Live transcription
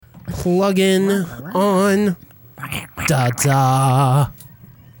plug in on da-da.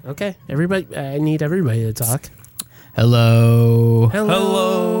 Okay, everybody. I need everybody to talk. Hello.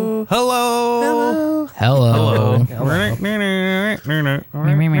 Hello. Hello. Hello. All right. Well,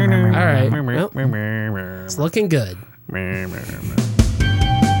 it's looking good.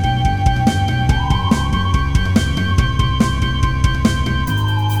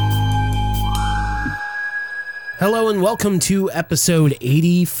 Hello and welcome to episode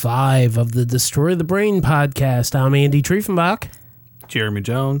 85 of the Destroy the Brain podcast. I'm Andy Triefenbach. Jeremy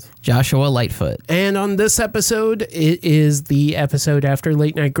Jones. Joshua Lightfoot. And on this episode, it is the episode after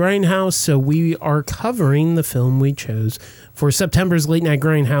Late Night Grindhouse, so we are covering the film we chose for September's Late Night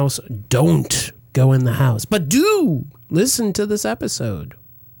Grindhouse, Don't Go in the House. But do listen to this episode.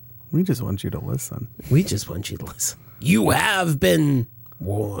 We just want you to listen. We just want you to listen. You have been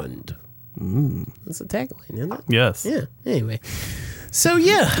warned. That's a tagline, isn't it? Yes. Yeah. Anyway. So,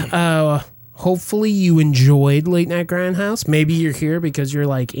 hopefully you enjoyed Late Night Grindhouse. Maybe you're here because you're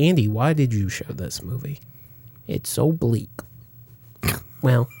like, Andy, why did you show this movie? It's so bleak.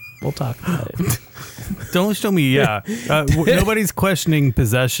 Well, we'll talk about it. Don't show me, nobody's questioning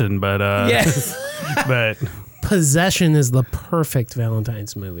possession, but... but Possession is the perfect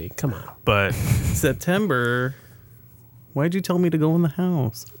Valentine's movie. Come on. But September... Why'd you tell me to go in the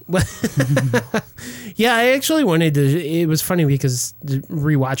house? Yeah, I actually wanted to... It was funny because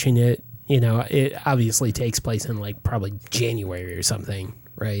rewatching it, you know, it obviously takes place in like probably January or something,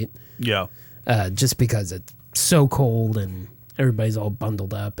 right? Yeah. Just because it's so cold and everybody's all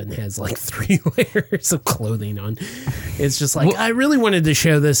bundled up and has like 3 layers of clothing on. It's just like, I really wanted to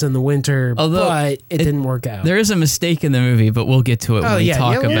show this in the winter, but it didn't work out. There is a mistake in the movie, but we'll get to it when we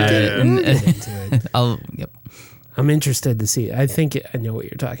talk about it. We'll get into it. Yep. I'm interested to see it. I think I know what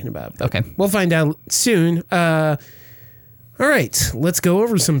you're talking about. Okay. We'll find out soon. All right, let's go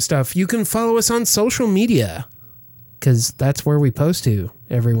over some stuff. You can follow us on social media because that's where we post to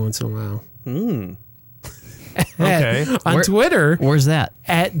every once in a while. Okay. On Twitter. Where's that?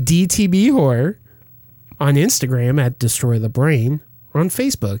 At DTB Horror. On Instagram at Destroy the Brain. On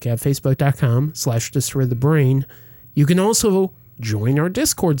Facebook at facebook.com/Destroy the Brain. You can also join our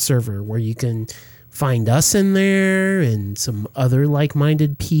Discord server where you can find us in there and some other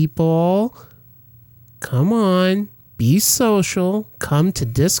like-minded people. Come on. Be social. Come to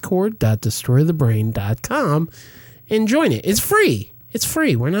discord.destroythebrain.com and join it. It's free. It's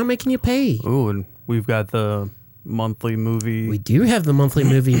free. We're not making you pay. Ooh, and we've got the monthly movie. We do have the monthly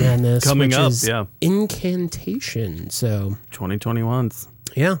movie madness coming which up, is Incantation. So 2021's.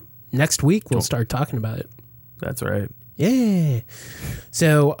 yeah, next week we'll start talking about it. That's right. Yeah.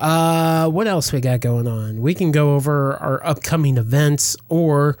 So what else we got going on? We can go over our upcoming events,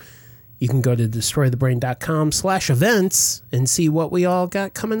 or you can go to destroythebrain.com/events and see what we all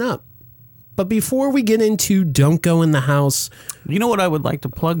got coming up. But before we get into Don't Go in the House. You know what I would like to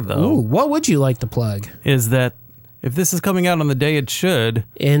plug, though? Ooh, what would you like to plug? Is that if this is coming out on the day it should,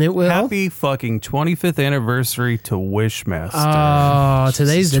 and it will. Happy fucking 25th anniversary to Wishmaster. Oh,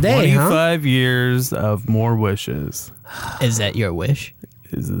 today's the day, 25 years of more wishes. Is that your wish?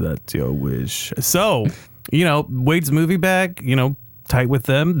 Is that your wish? So, you know, Wade's Movie Bag, you know, tight with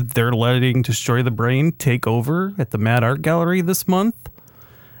them. They're letting Destroy the Brain take over at the Mad Art Gallery this month.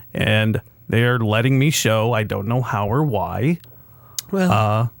 And they are letting me show, I don't know how or why,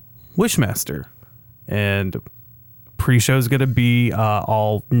 Wishmaster. And pre-show is going to be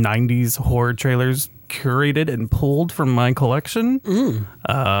all 90s horror trailers curated and pulled from my collection.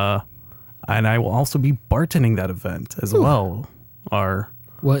 And I will also be bartending that event as well. Our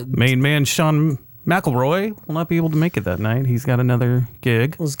main man, Sean McElroy, will not be able to make it that night. He's got another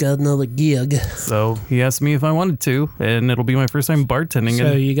gig. He's got another gig. So he asked me if I wanted to, and it'll be my first time bartending.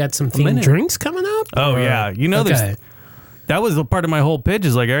 So you got some themed drinks coming up? Oh, yeah. You know, that was a part of my whole pitch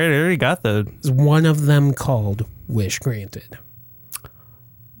is like, I already got Is one of them called Wish Granted?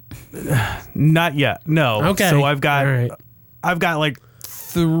 Not yet. No. Okay. So I've got like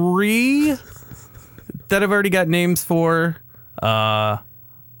 3 that I've already got names for.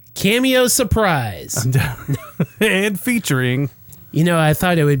 Cameo surprise. And featuring. You know, I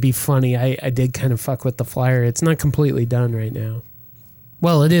thought it would be funny. I did kind of fuck with the flyer. It's not completely done right now.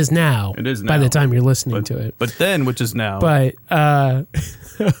 Well, it is now. It is now. By the time you're listening to it. But then, which is now. But I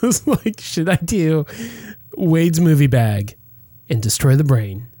was like, should I do Wade's Movie Bag and Destroy the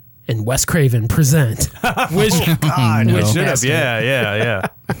Brain and Wes Craven present Wish? God, no. we should have. Yeah.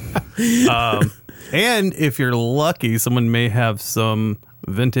 And if you're lucky, someone may have some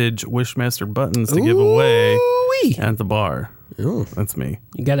vintage Wishmaster buttons to give away at the bar. Ooh. That's me.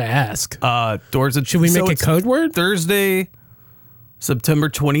 You got to ask. Doors. Should we make a code word? Thursday, September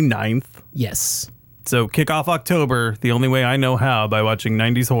 29th. Yes. So kick off October the only way I know how, by watching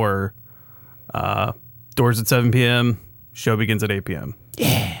 90s horror. Doors at 7 p.m. Show begins at 8 p.m.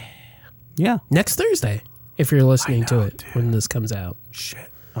 Yeah. Next Thursday, if you're listening to it when this comes out. Shit.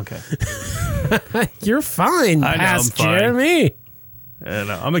 Okay. You're fine, I know, Past I'm fine. Jeremy.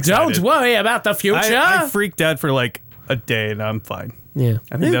 And I'm excited. Don't worry about the future. I freaked out for like a day, and I'm fine. Yeah.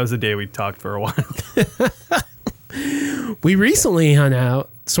 I think that was the day we talked for a while. We recently hung out,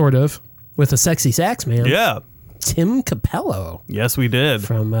 sort of, with a sexy sax man. Yeah. Tim Capello Yes, we did.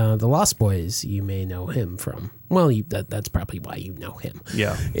 from The Lost Boys. You may know him from. Well, that's probably why you know him.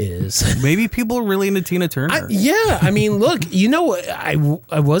 Yeah. Is Maybe people are really into Tina Turner. I mean, look, you know, I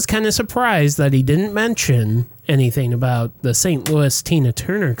was kind of surprised that he didn't mention anything about the St. Louis Tina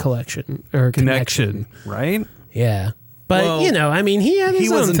Turner collection or connection. Right? Yeah. But, Well, you know, I mean, he had his He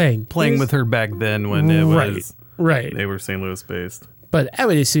own wasn't thing. playing with her back then when it was Right. they were St. Louis based. But I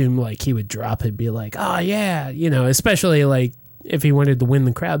would assume, like, he would drop it and be like, oh, yeah, you know, especially, like, if he wanted to win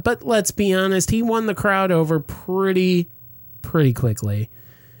the crowd. But let's be honest, he won the crowd over pretty quickly.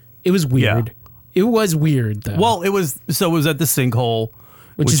 It was weird. Yeah. It was weird, though. Well, it was at the Sinkhole,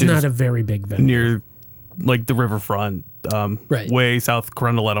 which is not a very big venue. near like the riverfront, Right. way south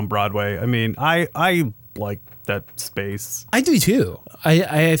Crundlet on Broadway. I mean, I like that space. I do, too.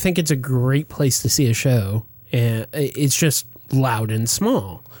 I think it's a great place to see a show. And it's just loud and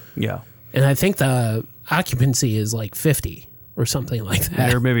small. Yeah. And I think the occupancy is like 50 or something like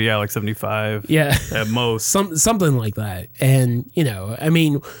that. Or maybe like 75. Yeah. At most. Something like that. And, you know, I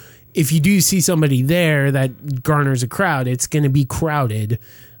mean, if you do see somebody there that garners a crowd, it's going to be crowded.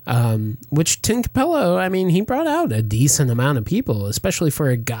 Which Tim Capello, I mean, he brought out a decent amount of people, especially for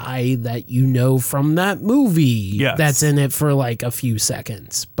a guy that you know from that movie that's in it for like a few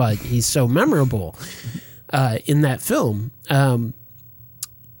seconds. But he's so memorable in that film.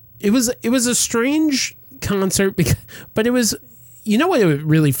 It was a strange concert, but it was, you know what it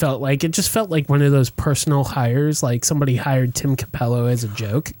really felt like? It just felt like one of those personal hires, like somebody hired Tim Capello as a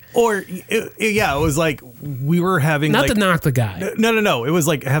joke. Or, it was like we were having Not to knock the guy. No. It was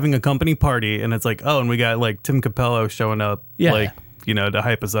like having a company party, and it's like, oh, and we got like Tim Capello showing up, like, you know, to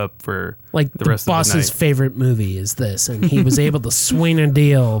hype us up for like the rest boss's of the night. favorite movie is this, and he was able to swing a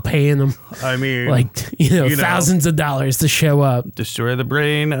deal, paying him, I mean, like, you know, thousands of dollars to show up. Destroy the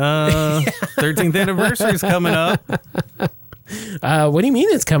Brain, 13th anniversary is coming up. What do you mean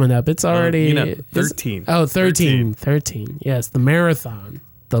it's coming up? It's already 13. Oh, 13. Yes, the marathon,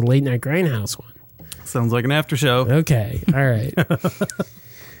 the late night grindhouse one. Sounds like an after show. Okay, all right.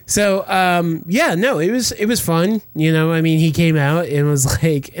 So, it was fun. You know, I mean, he came out and was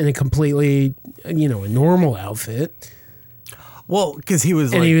like in a completely, you know, a normal outfit. Well, because he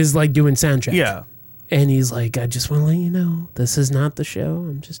was he was like doing sound check. Yeah. And he's like, I just want to let you know, this is not the show.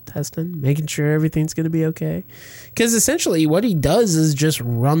 I'm just testing, making sure everything's going to be okay. Because essentially what he does is just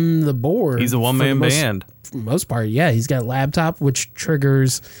run the board. He's a one-man band. For the most part, yeah. He's got a laptop, which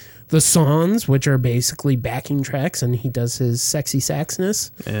triggers the songs, which are basically backing tracks, and he does his sexy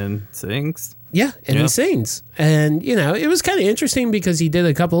saxness. And sings. Yeah, and he sings. And, you know, it was kind of interesting because he did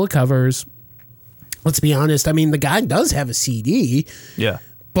a couple of covers. Let's be honest. I mean, the guy does have a CD. Yeah.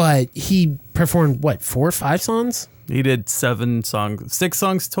 But he performed, 4 or 5 songs? He did 7 songs, 6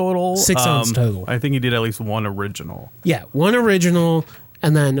 songs total. 6 songs total. I think he did at least one original. Yeah, one original.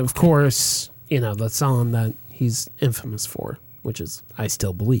 And then, of course, you know, the song that he's infamous for, which is I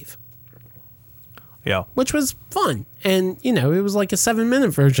Still Believe. Yeah. Which was fun. And, you know, it was like a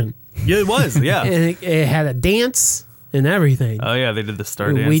 7-minute version. Yeah, it was. Yeah. And it had a dance and everything. Oh, yeah. They did the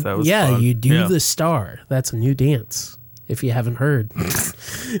star dance. That was fun. You do the star. That's a new dance. If you haven't heard,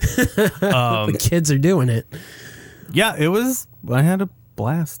 the kids are doing it. Yeah, it was. I had a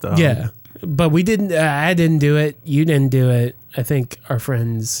blast. Yeah, but we didn't. I didn't do it. You didn't do it. I think our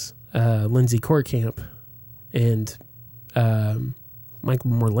friends Lindsay Courtcamp and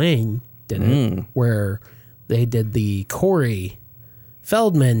Michael Morlane did it, where they did the Corey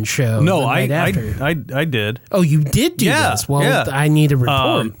Feldman show. No, the night I after. did. Oh, you did do this? Well, I need a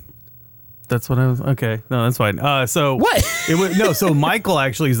report. That's what I was. Okay, no, that's fine. So what? It was no. So Michael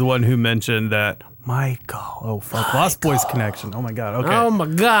actually is the one who mentioned that. Michael. Oh fuck. Lost Boys connection. Oh my god. Okay. Oh my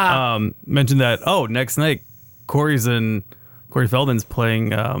god. Mentioned that. Oh, next night, Corey Feldman's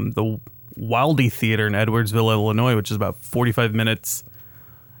playing the Wildy Theater in Edwardsville, Illinois, which is about 45 minutes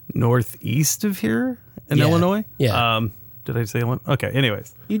northeast of here in Illinois. Yeah. Did I say Illinois? Okay.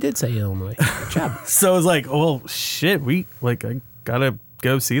 Anyways, You did say Illinois. Good job. so I was like, well, shit. I gotta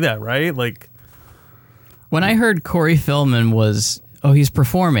go see that, right? Like, when I heard Corey Feldman was, he's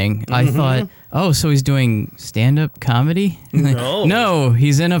performing, I thought, Oh, so he's doing stand-up comedy? No. No,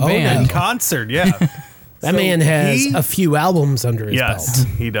 he's in a band. In concert, yeah. That man has a few albums under his Yes,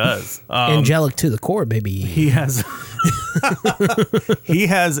 belt. he does. Angelic to the core, baby. He has he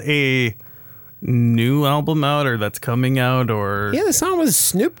has a new album out, or that's coming out, or Yeah, the song was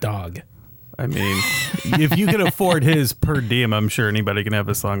Snoop Dogg. I mean, if you can afford his per diem, I'm sure anybody can have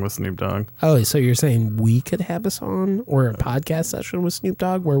a song with Snoop Dogg. Oh, so you're saying we could have a song or a podcast session with Snoop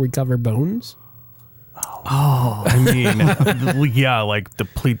Dogg where we cover Bones? Oh, I mean, yeah, like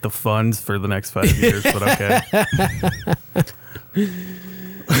deplete the funds for the next 5 years, but okay.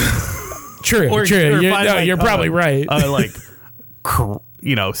 True. Or You're probably right.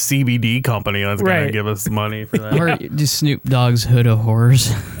 CBD company that's going to give us money for that. Or just Snoop Dogg's Hood of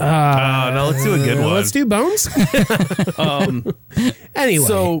Horrors. No, let's do a good one. Let's do Bones. Anyway,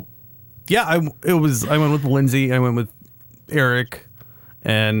 So, yeah, I went with Lindsay. I went with Eric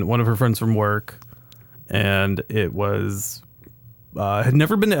and one of her friends from work, and it was had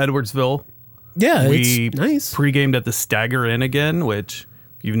never been to Edwardsville. yeah, We it's nice. pre-gamed at the Stagger Inn again, which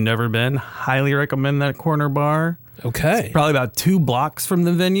if you've never been, highly recommend that corner bar. Okay. Probably about 2 blocks from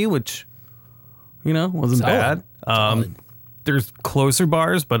the venue, which wasn't Solid. bad. There's closer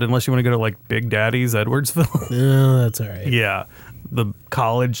bars, but unless you want to go to like Big Daddy's Edwardsville, No, that's all right. yeah, the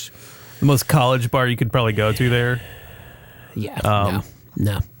most college bar you could probably go to there. Yeah.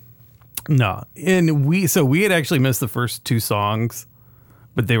 No. No, and we had actually missed the first 2 songs,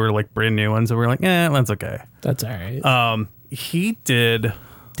 but they were like brand new ones, so we're like, that's okay. That's all right. He did.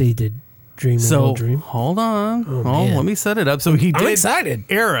 They did Dream a So Little Dream. hold on, man. let me set it up. So he did. I'm excited.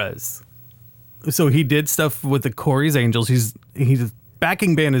 Eras. So he did stuff with the Corey's Angels. He's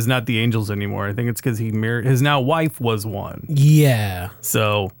backing band is not the Angels anymore. I think it's because he married his now wife was one. Yeah.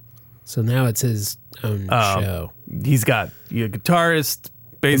 So now it's his own show. he's got a guitarist,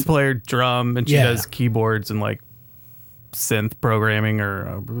 bass player, drum, and she Yeah. does keyboards and like synth programming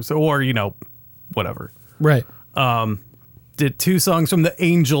or whatever. Right. Did 2 songs from the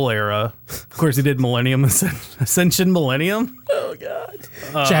Angel era. Of course, he did Millennium Ascension Millennium. Oh God.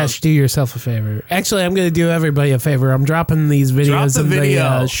 Josh, do yourself a favor. Actually, I'm going to do everybody a favor. I'm dropping these videos the in video.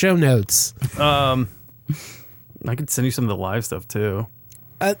 the show notes. I could send you some of the live stuff too.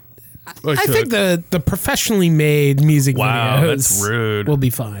 I think the professionally made music Wow, videos that's rude. will be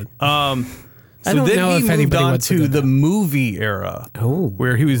fine. So I don't then know he if moved anybody on wants to to go the down. movie era,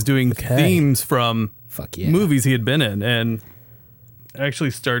 where he was doing themes from Fuck yeah. movies he had been in, and actually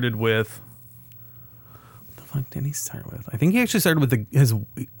started with. What the fuck did he start with? I think he actually started with his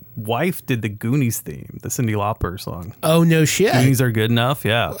wife did the Goonies theme, the Cyndi Lauper song. Oh, no shit. Goonies are good enough,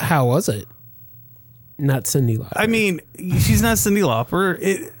 yeah. How was it? Not Cyndi Lauper. I mean, she's not Cyndi Lauper.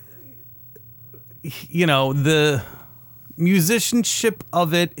 The musicianship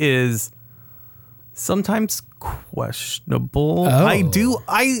of it is sometimes questionable. Oh. I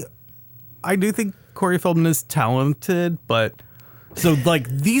do think Corey Feldman is talented, but so like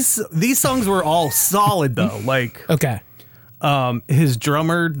these songs were all solid though. Like Okay. his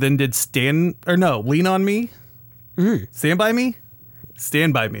drummer then did Lean on Me, Stand by Me,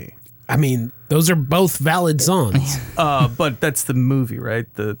 Stand by Me. I mean, those are both valid songs. But that's the movie, right?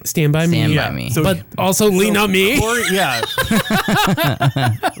 The Stand By Stand Me. By Me. So, But also Lean on Me. Corey, yeah.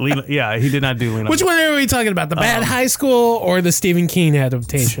 He did not do Lean on Which Me. one are we talking about? The Bad High School or the Stephen King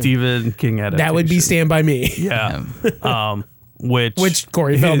adaptation? Stephen King adaptation. That would be Stand By Me. Yeah. Which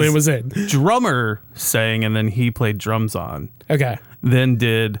Corey Feldman was in. Drummer sang, and then he played drums on. Okay. Then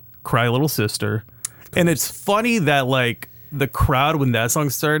did Cry Little Sister. And it's funny that like the crowd when that song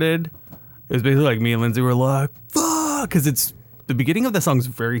started, it was basically like me and Lindsay were like, fuck, because it's the beginning of the song's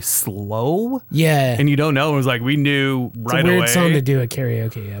very slow. Yeah. And you don't know. It was like we knew It's right a weird away. song to do at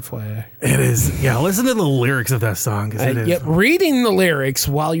karaoke, FYI. It is. Yeah, listen to the lyrics of that song because it is. Yep, reading the lyrics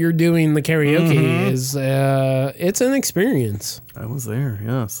while you're doing the karaoke Mm-hmm. is it's an experience. I was there.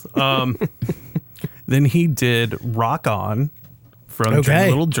 Yes. Then he did Rock On from Dream Okay. a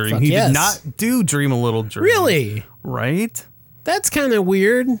Little Dream. Fuck He yes. did not do Dream a Little Dream. Really? Right? That's kind of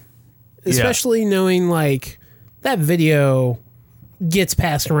weird, especially knowing like that video gets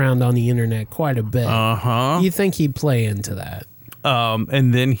passed around on the internet quite a bit. You think he'd play into that?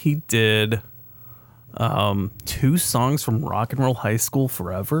 And then he did 2 songs from Rock and Roll High School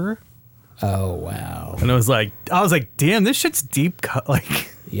Forever. Oh wow! And I was like, damn, this shit's deep cut.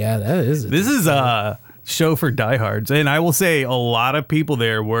 Like, Yeah, that is. this is a show for diehards. And I will say a lot of people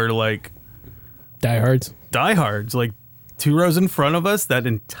there were like diehards. diehards, like 2 rows in front of us. That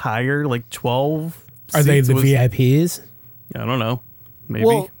entire like 12. Are they seats the was- VIPs? I don't know. Maybe.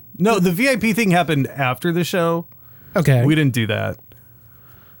 Well- no, the VIP thing happened after the show. Okay. We didn't do that.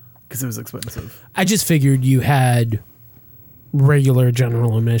 because it was expensive. I just figured you had regular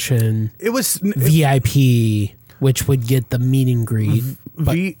general admission, It was VIP, which would get the meet and greet.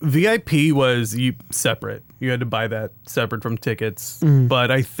 VIP was separate. You had to buy that separate from tickets.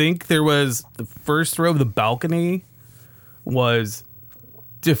 But I think there was the first row of the balcony was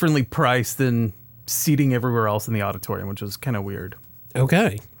differently priced than seating everywhere else in the auditorium, which was kind of weird.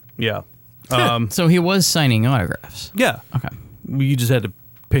 Okay. Yeah. So he was signing autographs. Yeah. Okay. You just had to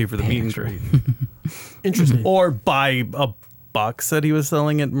pay for the meet and greet. Interesting. Or buy a box that he was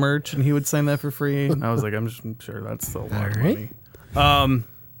selling at merch and he would sign that for free. And I was like, I'm sure that's still a lot of money.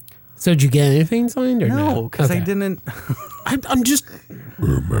 So did you get anything signed or no? No, because I Okay. didn't. I'm just...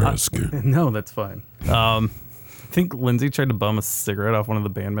 No, that's fine. I think Lindsay tried to bum a cigarette off one of the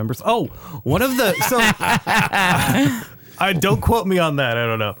band members. Oh, one of the... So, I don't quote me on that. I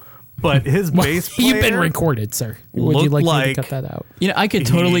don't know. But his bass player... You've been recorded, sir. Would you looked like me to like- cut that out? You know, I could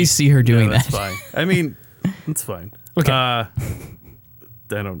totally see her doing No, that's that. fine. I mean, it's fine. Okay. I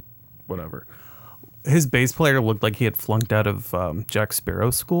don't... Whatever. His bass player looked like he had flunked out of Jack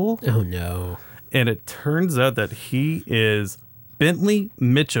Sparrow school. Oh, no. And it turns out that he is Bentley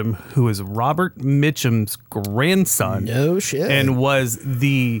Mitchum, who is Robert Mitchum's grandson. No shit. And was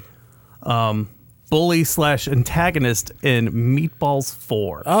the bully / antagonist in Meatballs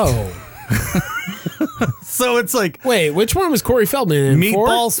 4. Oh. So it's like Wait, which one was Corey Feldman in?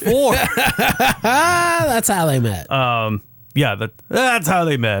 Meatballs 4. Ah, that's how they met. Yeah, that's how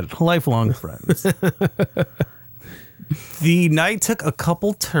they met. Lifelong friends. The night took a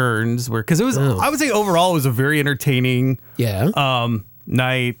couple turns where, because it was, I would say overall it was a very entertaining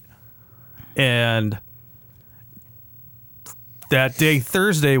night. And that day,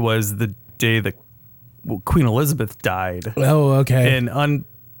 Thursday, was the day that Queen Elizabeth died. Oh, okay. And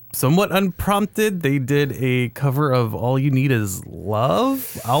somewhat unprompted, they did a cover of All You Need Is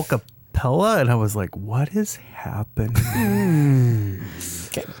Love, a cappella. And I was like, what is happening?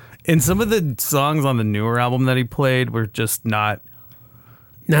 Okay. And some of the songs on the newer album that he played were just not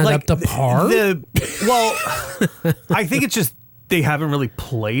Up to par? Well, I think it's just they haven't really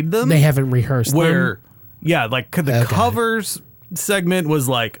played them. They haven't rehearsed Where, them? yeah, like the covers segment was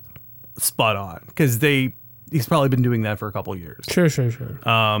like spot on because he's probably been doing that for a couple years. Sure.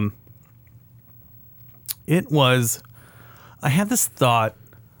 It was, I had this thought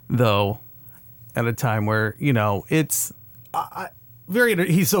though at a time where, you know, it's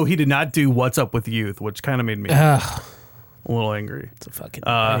he did not do What's Up With Youth, which kind of made me a little angry. It's a fucking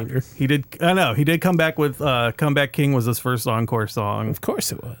banger. He did come back with Comeback King was his first encore song. Of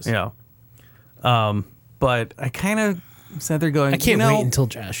course it was. Yeah. But I kind of sat there going, I can't wait until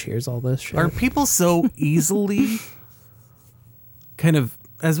Josh hears all this shit. are people so easily kind of,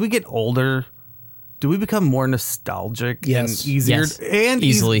 as we get older, do we become more nostalgic Yes. and easier Yes. and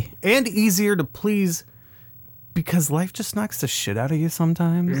Easily. and easier to please because life just knocks the shit out of you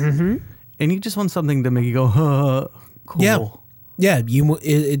sometimes, and you just want something to make you go, huh, cool. Yeah,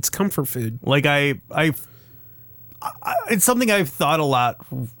 it's comfort food. Like I it's something I've thought a lot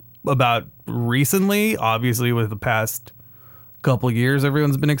about recently. Obviously, with the past couple years,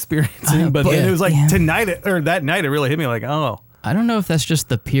 everyone's been experiencing, but then it was like that night, it really hit me like, oh. I don't know if that's just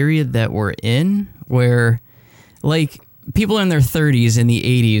the period that we're in where, like, people in their 30s in the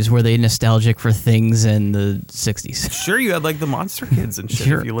 80s were they nostalgic for things in the 60s. Sure, you had like the Monster Kids and shit.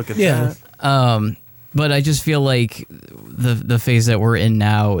 Sure. If you look at Yeah. that, But I just feel like the phase that we're in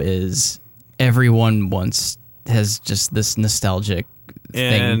now is everyone has just this nostalgic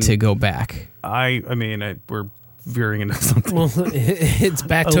thing And to go back. I mean, we're veering into something. Well, it's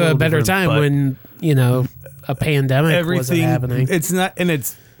back to a little better different, time but when, a pandemic wasn't happening. It's not, and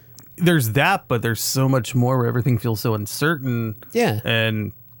there's that, but there's so much more where everything feels so uncertain. Yeah.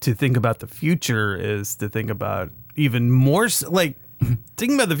 And to think about the future is to think about even more, like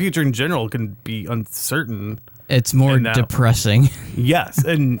thinking about the future in general can be uncertain. It's more And now- depressing. Yes.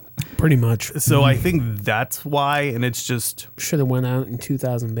 And Pretty much. so I think that's why, and it's just, Should have went out in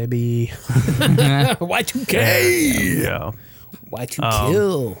 2000, baby. Y2K. yeah. Y2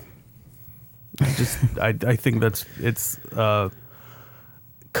 kill. I think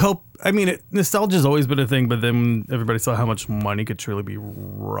nostalgia's always been a thing, but then everybody saw how much money could truly be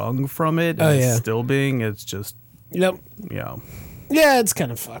wrung from it. And it's still being, it's just, Yep. yeah. Yeah, it's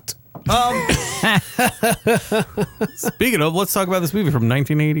kind of fucked. Speaking of, let's talk about this movie from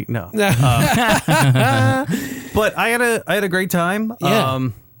 1980. No. But I had a great time. Yeah.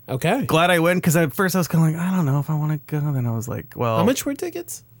 Okay. Glad I went because at first I was kind of like, I don't know if I want to go. Then I was like, well, How much were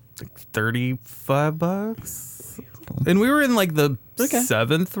tickets? $35, and we were in like the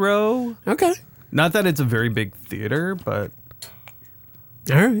seventh row. Okay. Not that it's a very big theater, but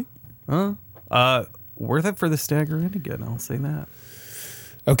All right. Worth it for the stagger in again. I'll say that.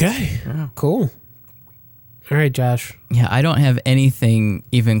 Okay. Cool. All right, Josh. Yeah, I don't have anything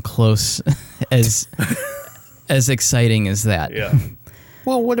even close as exciting as that. Yeah.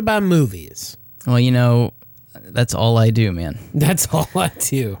 Well, what about movies? Well, that's all I do, man. That's all I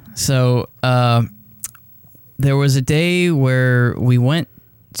do. So there was a day where we went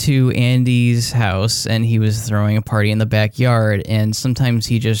to Andy's house and he was throwing a party in the backyard, and sometimes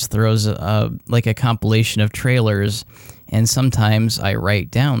he just throws like a compilation of trailers, and sometimes I write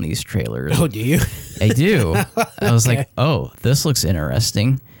down these trailers. Oh, do you? I do. I was like, oh, this looks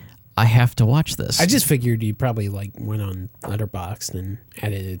interesting. I have to watch this. I just figured you probably like went on Letterboxd and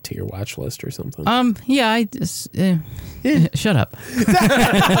added it to your watch list or something. Yeah, I just shut up.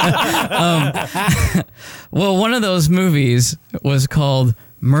 Well, one of those movies was called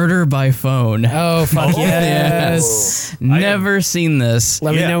Murder by Phone. Oh, fuck yes. Never seen this.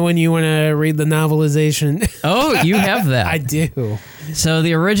 Let me know when you want to read the novelization. Oh, you have that. I do. So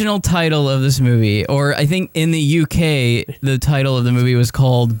the original title of this movie, or I think in the UK, the title of the movie was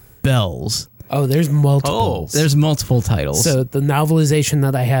called Bells. Oh, there's multiples. There's multiple titles. So the novelization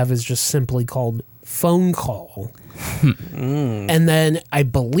that I have is just simply called Phone Call. And then I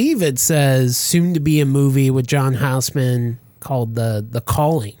believe it says soon to be a movie with John Houseman called The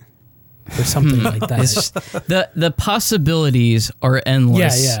Calling or something like that. The possibilities are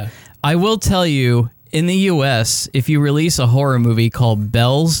endless. Yeah. I will tell you, in the US, if you release a horror movie called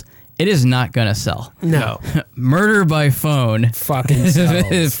Bells, it is not going to sell. No. Murder by Phone Fucking sells.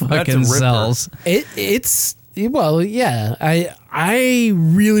 it fucking ripper. sells. It's well, yeah. I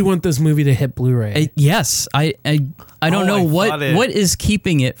really want this movie to hit Blu-ray. Yes, I don't know what is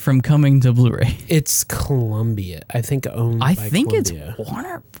keeping it from coming to Blu-ray. It's Columbia, I think, owned by Columbia. It's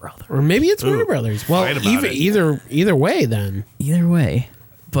Warner Brothers. Or maybe it's Warner Brothers. Well, Right about it. either way, then Either way,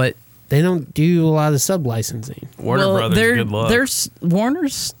 but they don't do a lot of sub licensing. Warner Brothers, good luck.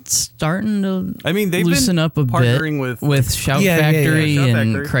 Warner's starting to I mean, they've loosen been up a partnering bit with Shout Yeah, Factory Shout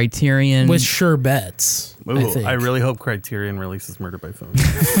and Factory. Criterion. With sure bets, I Ooh, think. I really hope Criterion releases Murder by Phone.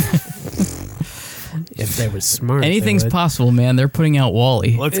 If they were smart, Anything's they would. possible, man. They're putting out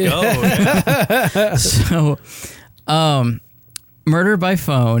Wall-E. Let's go. Yeah. So, Murder by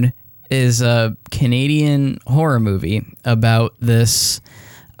Phone is a Canadian horror movie about this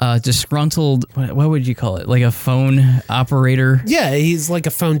disgruntled, what would you call it? Like a phone operator? Yeah, he's like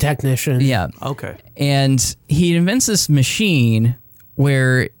a phone technician. Yeah. Okay. And he invents this machine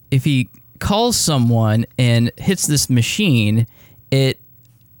where if he calls someone and hits this machine, it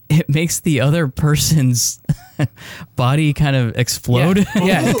makes the other person's body kind of explode.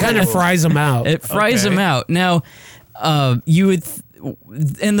 Yeah, it kind of fries them out. It fries Okay. them out. Now, you would,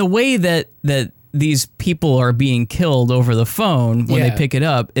 and the way that these people are being killed over the phone when they Yeah. pick it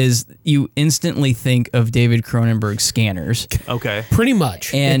up is you instantly think of David Cronenberg's Scanners. Okay. Pretty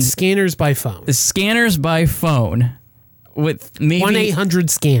much. And- it's scanners by phone. The Scanners by phone with maybe 1-800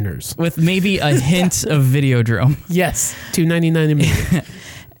 scanners. with maybe a hint of Videodrome. Yes, $2.99 a minute.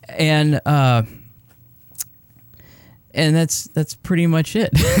 And that's pretty much it.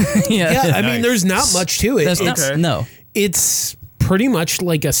 Yeah, I mean, Nice. there's not much to it. That's It's, not, no. it's pretty much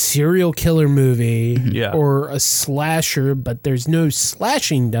like a serial killer movie Yeah. or a slasher, but there's no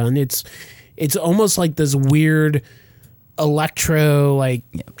slashing done. It's almost like this weird electro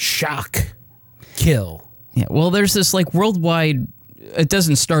shock kill. Yeah, well, there's this like worldwide. It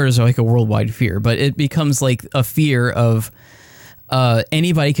doesn't start as like a worldwide fear, but it becomes like a fear of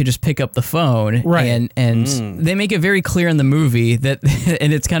anybody could just pick up the phone, Right. And they make it very clear in the movie that,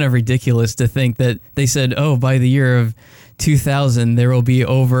 and it's kind of ridiculous to think that they said, oh, by the year of 2000, there will be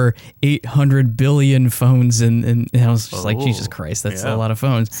over 800 billion phones, and I was just like, Jesus Christ, that's yeah. a lot of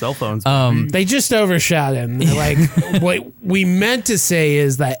phones. Cell phones. They just overshot him. They're like, what we meant to say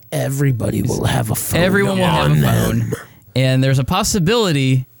is that everybody will have a phone. Everyone will have on a them. phone, and there's a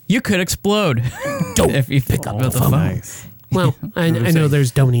possibility you could explode if you pick up the phone. Nice. Well, I know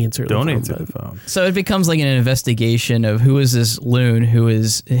there's don't answer. the Don't phone, answer but- the phone. So it becomes like an investigation of who is this loon who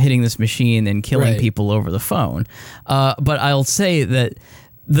is hitting this machine and killing Right. people over the phone. But I'll say that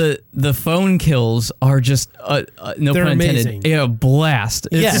the phone kills are just no They're pun intended, amazing. a blast.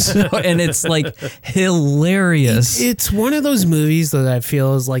 It's Yeah. and it's like hilarious. It's one of those movies that I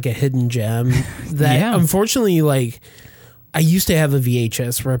feel is like a hidden gem that Yeah. unfortunately, like, I used to have a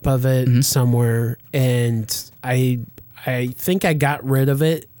VHS rip of it Mm-hmm. somewhere, and I think I got rid of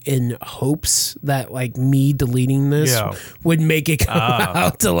it in hopes that like me deleting this Yeah. would make it come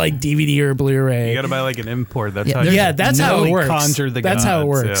out to like DVD or Blu-ray. You gotta buy like an import. That's Yeah, how there's- Yeah, that's how it really works. conjure the That's how it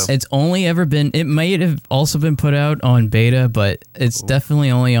gods, works. yeah. It's only ever been. It might have also been put out on beta, but it's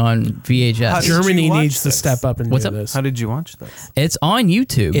definitely only on VHS. How did Germany you watch needs to this? step up and What's do up? this. How did you watch this? It's on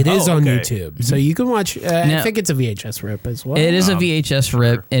YouTube. It is Oh, on okay. YouTube, so you can watch. I Now- think it's a VHS rip as well. It is a VHS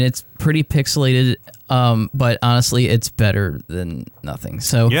rip, and it's pretty pixelated. But honestly, it's better than nothing.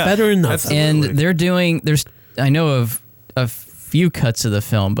 So Yeah, Better than that's nothing. and absolutely- they're doing. I know of a few cuts of the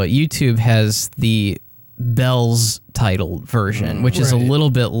film, but YouTube has the Bell's titled version, which is a Right. little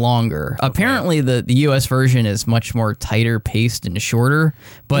bit longer. Apparently, the US version is much more tighter paced and shorter,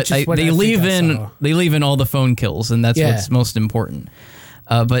 but Which is what I they think leave I in saw. they leave in all the phone kills, and that's Yeah. what's most important.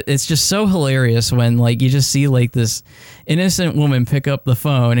 But it's just so hilarious when like you just see like this innocent woman pick up the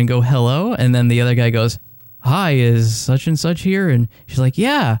phone and go hello, and then the other guy goes, "Hi, is such and such here?" And she's like,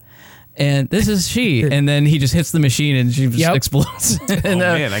 "Yeah." And this is she, and then he just hits the machine, and she just Yep. explodes. and,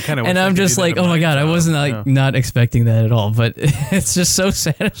 man, I kinda wish and I I'm could just do that like, in oh my my god, I job. was Yeah. not expecting that at all. But it's just so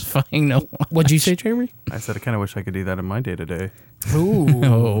satisfying to watch. What'd you say, Jeremy? I said I kind of wish I could do that in my day to day. Ooh,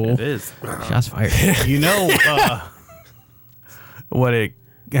 Oh, It is. shots fired. You know what it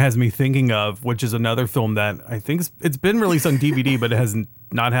has me thinking of, which is another film that I think it's been released on DVD, but it has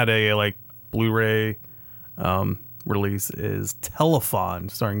not had a like Blu-ray release. Is Telephone,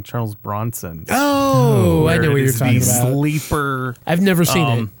 starring Charles Bronson. oh, I where know it what you're is talking the about. Sleeper. I've never seen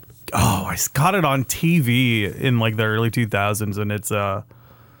it. Oh, I caught it on TV in like the early 2000s, and it's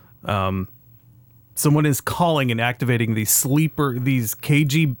someone is calling and activating these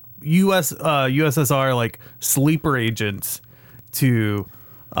KG USSR like sleeper agents to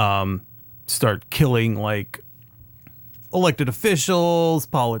start killing like elected officials,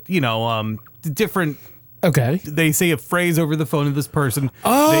 different. Okay. They say a phrase over the phone to this person.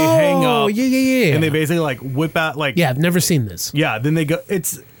 Oh, they hang up. yeah. And they basically like whip out like Yeah, I've never seen this. yeah. Then they go.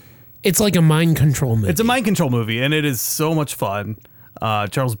 It's like a mind control movie. It's a mind control movie, and it is so much fun.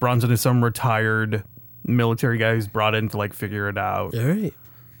 Charles Bronson is some retired military guy who's brought in to like figure it out. All right.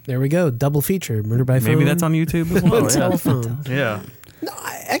 There we go. Double feature. Murder by Phone. Maybe that's on YouTube as well. Telephone. Yeah.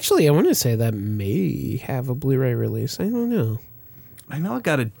 Actually, I want to say that may have a Blu-ray release. I don't know. I know it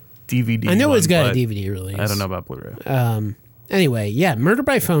got a DVD. I know one, it's got a but DVD release. I don't know about Blu-ray. Anyway, yeah, Murder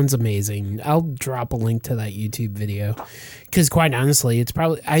by Phone's amazing. I'll drop a link to that YouTube video because, quite honestly, it's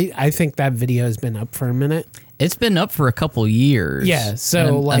probably I think that video has been up for a minute. It's been up for a couple years. Yeah, so, And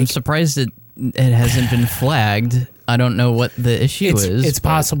I'm like- surprised it hasn't been flagged. I don't know what the issue is. It's but-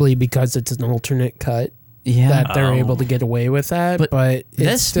 possibly because it's an alternate cut yeah. that they're able to get away with that. But it's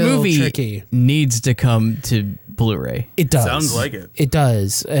this still movie tricky. needs to come to Blu-ray. It does. Sounds like it. It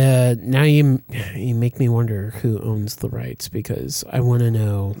does. Now you make me wonder who owns the rights because I want to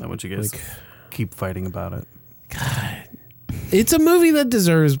know. I want you guys keep fighting about it. It's a movie that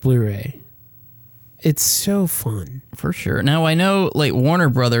deserves Blu-ray. It's so fun. For sure. Now I know like Warner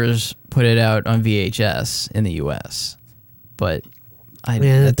Brothers put it out on VHS in the US, but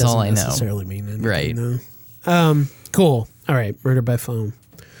Man, that's all I know. necessarily mean anything, Right. though. Cool. All right. Murder by Phone.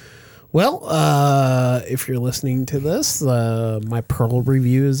 Well, if you're listening to this, my Pearl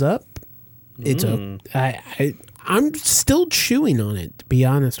review is up. It's I'm still chewing on it, to be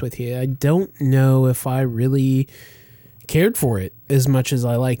honest with you. I don't know if I really cared for it as much as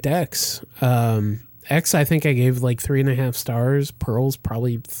I liked X. X, I think I gave like 3.5 stars. Pearl's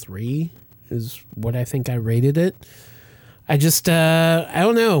probably 3 is what I think I rated it. I just, I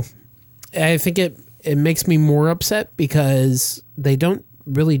don't know. I think it makes me more upset because they don't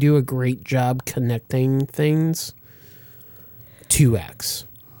really do a great job connecting things to X.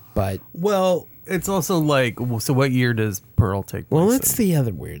 But, Well, it's also like, so what year does Pearl take place? well, that's in? the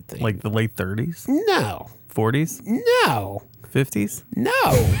other weird thing. Like the late 30s, No. 40s, No. 50s. No.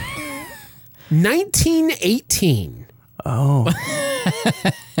 1918. Oh,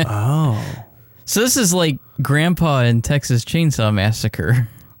 So this is like Grandpa in Texas Chainsaw Massacre.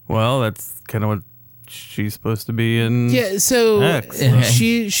 well, that's kind of what she's supposed to be in. Yeah, so X.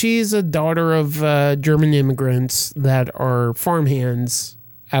 she's a daughter of German immigrants that are farmhands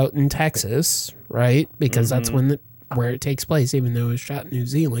out in Texas, right? Because that's where it takes place, even though it was shot in New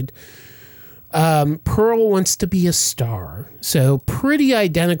Zealand. Pearl wants to be a star, so pretty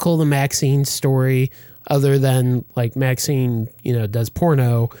identical to Maxine's story, other than like Maxine, does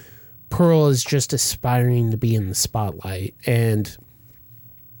porno. Pearl is just aspiring to be in the spotlight, and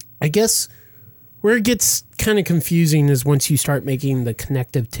I guess where it gets kind of confusing is once you start making the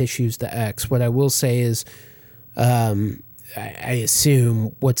connective tissues to X. What I will say is, I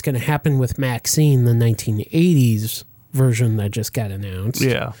assume what's going to happen with Maxine in the 1980s version that just got announced.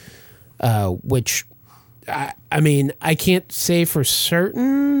 Yeah. Which, I mean, I can't say for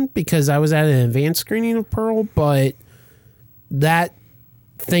certain because I was at an advanced screening of Pearl, but that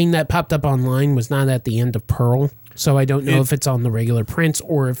thing that popped up online was not at the end of Pearl. So I don't know if it's on the regular prints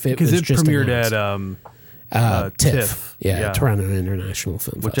or if it was just premiered announced. at TIFF. Yeah, Toronto International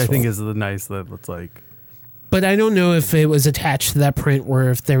Film which Festival. I think is the nice that it's like. But I don't know if it was attached to that print or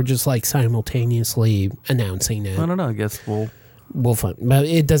if they're just like simultaneously announcing it. I don't know. I guess We'll find, but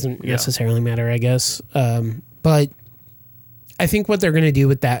it doesn't necessarily matter, I guess. But I think what they're going to do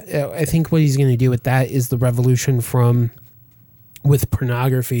with that, I think what he's going to do with that is the revolution with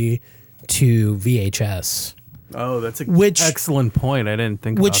pornography to VHS. Oh, that's an Which- excellent point. I didn't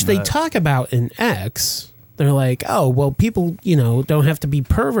think Which about they that. talk about in X. They're like, oh, well, people, don't have to be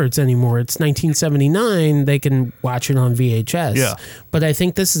perverts anymore. It's 1979. They can watch it on VHS. Yeah. But I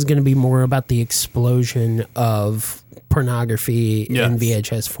think this is going to be more about the explosion of pornography in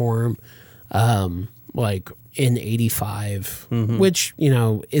VHS form, like in 85, which,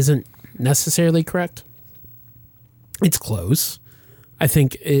 isn't necessarily correct. It's close. I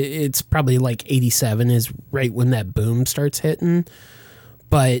think it's probably like 87 is right when that boom starts hitting.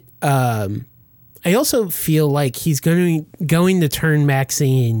 But I also feel like he's going to turn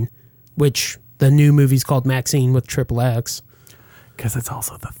Maxine, which the new movie's called Maxine with Triple X. Because it's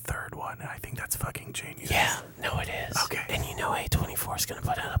also the third one. I think that's fucking genius. Yeah, no, it is. Okay. And A24 is going to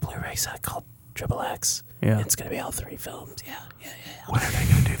put out a Blu-ray set called Triple X. Yeah. It's going to be all 3 films. Yeah. When are they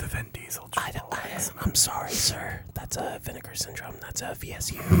going to do the Vin Diesel? I'm sorry, sir. That's a Vinegar Syndrome. That's a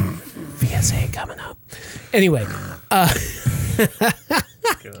VSU. VSA coming up. Anyway,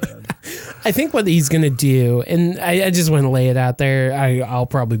 I think what he's going to do, and I just want to lay it out there, I'll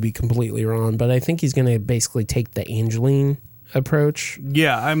probably be completely wrong, but I think he's going to basically take the Angeline approach.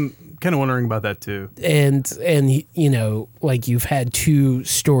 Yeah, I'm kind of wondering about that too. And like you've had 2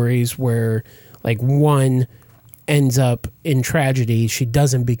 stories where like one ends up in tragedy. She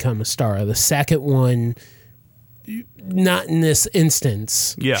doesn't become a star. The second one, not in this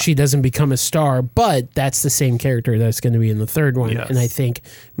instance. Yeah. She doesn't become a star, but that's the same character that's going to be in the third one. Yes. And I think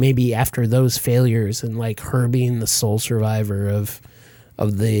maybe after those failures and like her being the sole survivor of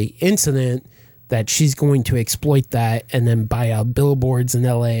the incident, that she's going to exploit that and then buy out billboards in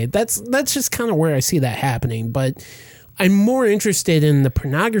LA. That's just kind of where I see that happening. But I'm more interested in the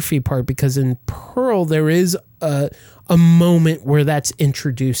pornography part because in Pearl there is a moment where that's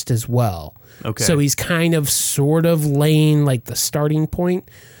introduced as well. Okay. So he's kind of sort of laying like the starting point,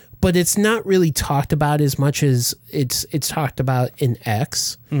 but it's not really talked about as much as it's talked about in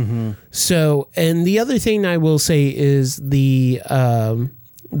X. Mm-hmm. So, and the other thing I will say is the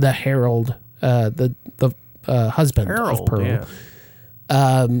Harold, the husband of Pearl. Yeah.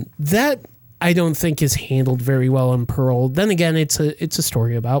 That I don't think is handled very well in Pearl. Then again, it's a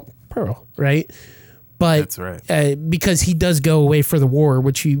story about Pearl, right? But That's right. Because he does go away for the war,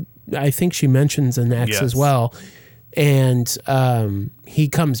 which I think she mentions in X as well, and he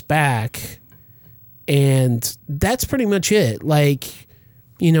comes back, and that's pretty much it. Like,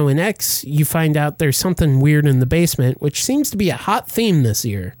 in X, you find out there's something weird in the basement, which seems to be a hot theme this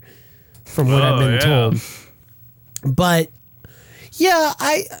year, from what I've been told. But yeah,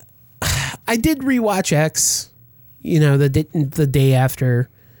 I did rewatch X, the day after.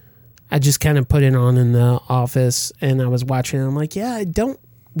 I just kind of put it on in the office and I was watching it. I'm like, yeah, I don't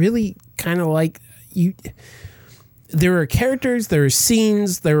really kind of like you. There are characters, there are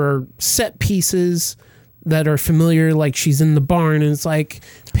scenes, there are set pieces that are familiar. Like she's in the barn and it's like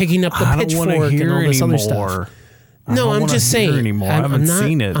picking up the pitchfork and all this other stuff. No, I'm just saying. Anymore. I haven't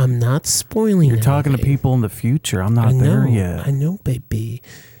seen it. I'm not spoiling it. You're talking to people in the future. I'm not there yet. I know, baby.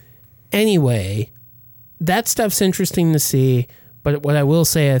 Anyway, that stuff's interesting to see. But what I will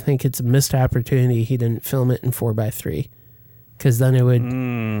say, I think it's a missed opportunity he didn't film it in 4:3, because then it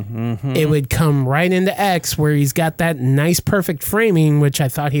would come right into X where he's got that nice perfect framing, which I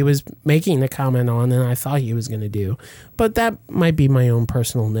thought he was making a comment on, and I thought he was going to do. But that might be my own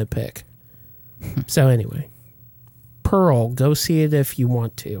personal nitpick. So anyway, Pearl, go see it if you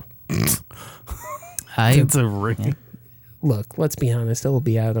want to. It's a ring. Yeah. Look, let's be honest, it will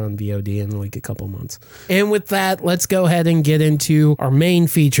be out on VOD in like a couple months. And with that, let's go ahead and get into our main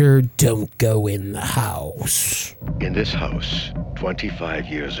feature, Don't Go in the House. In this house, 25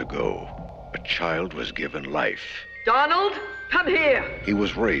 years ago, a child was given life. Donald, come here. He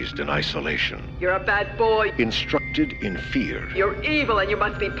was raised in isolation, You're a bad boy. instructed in fear, You're evil and you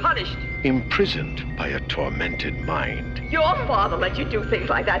must be punished. imprisoned by a tormented mind, Your father let you do things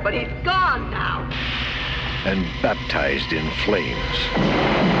like that, but he's gone now. and baptized in flames.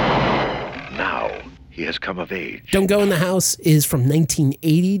 Now, he has come of age. Don't Go in the House is from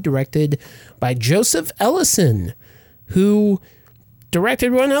 1980, directed by Joseph Ellison, who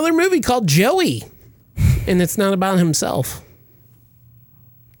directed one other movie called Joey, and it's not about himself.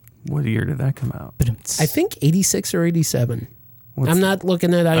 What year did that come out? I think 86 or 87. I'm not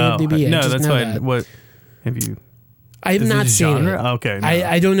looking at IMDb. No, I just that's know fine. that. What have you? I have Is it not seen genre? it. Okay, no.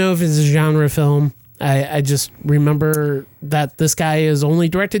 I don't know if it's a genre film. I just remember that this guy has only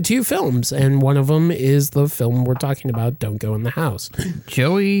directed 2 films, and one of them is the film we're talking about, Don't Go in the House.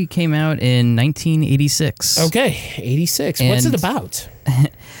 Joey came out in 1986. Okay, 86. What's it And- about?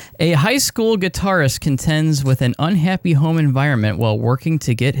 A high school guitarist contends with an unhappy home environment while working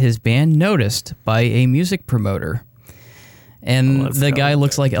to get his band noticed by a music promoter. And let's the go guy with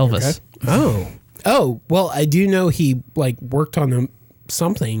looks like Elvis. Oh, well, I do know he worked on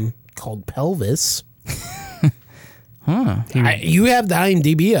something called Pelvis. You have the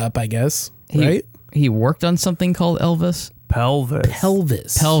IMDb up, I guess, right? He worked on something called Elvis.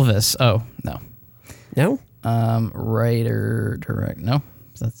 Pelvis. Pelvis. Oh, no. No? Writer, direct. No.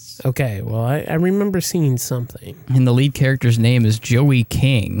 That's Okay, well, I remember seeing something. and the lead character's name is Joey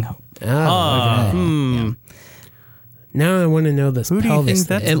King. Okay. Now I want to know this Who do you Pelvis think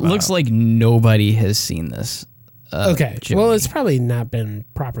thing. that's It looks like nobody has seen this. Okay. Joey. Well, it's probably not been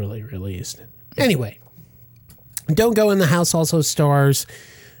properly released. Anyway, Don't Go in the House also stars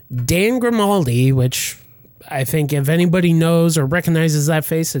Dan Grimaldi, which I think if anybody knows or recognizes that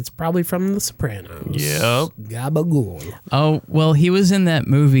face, it's probably from The Sopranos. Yep. Gabagool. Oh, well, he was in that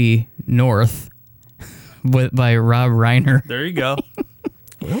movie North by Rob Reiner. There you go.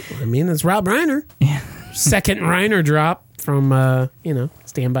 Well, I mean, it's Rob Reiner. Second Reiner drop from,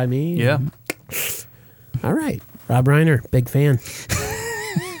 Stand By Me. Yeah. All right. Rob Reiner, big fan.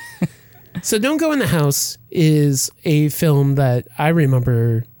 So Don't Go in the House is a film that I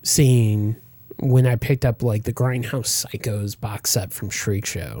remember seeing when I picked up like the Grindhouse Psychos box set from Shriek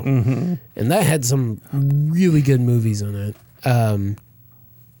Show. Mm-hmm. And that had some really good movies in it.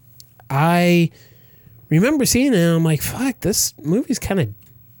 I remember seeing it and I'm like, fuck, this movie's kind of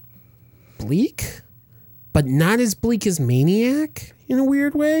bleak, but not as bleak as Maniac in a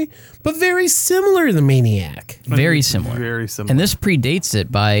weird way, but very similar to Maniac. Very similar. Very similar. And this predates it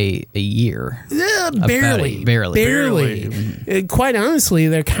by a year. Barely. Quite honestly,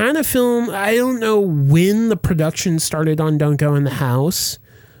 they're kind of film. I don't know when the production started on Don't Go in the House,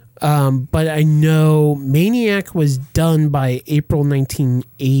 but I know Maniac was done by April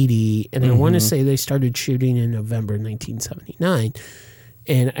 1980, and I want to say they started shooting in November 1979.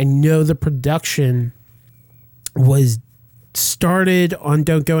 And I know the production was started on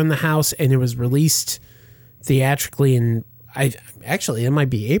Don't Go in the House, and it was released theatrically in it might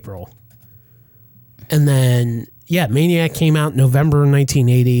be April. And then Maniac came out November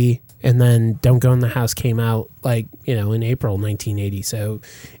 1980, and then Don't Go in the House came out in April 1980. So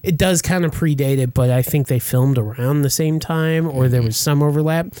it does kind of predate it, but I think they filmed around the same time, or there was some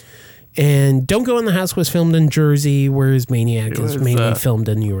overlap. And Don't Go in the House was filmed in Jersey, whereas Maniac is mainly filmed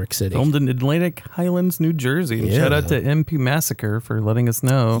in New York City. Filmed in Atlantic Highlands, New Jersey. And shout out to MP Massacre for letting us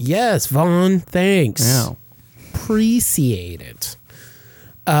know. Yes, Vaughn, thanks. Yeah. Appreciate it.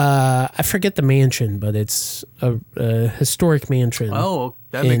 I forget the mansion, but it's a historic mansion. Oh,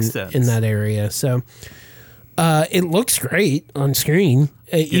 that makes sense. In that area. So it looks great on screen,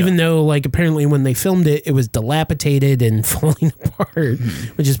 even though apparently when they filmed it, it was dilapidated and falling apart,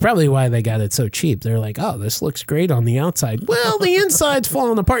 which is probably why they got it so cheap. They're like, oh, this looks great on the outside. Well, the inside's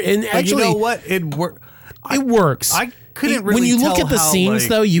falling apart. And But actually, you know what? It worked. It works. I couldn't really when you look tell at the how, scenes,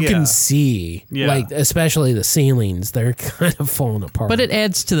 though, you can yeah. see, Yeah. especially the ceilings, they're kind of falling apart. But it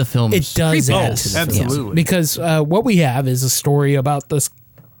adds to the film. It does add to the film. absolutely. Because what we have is a story about this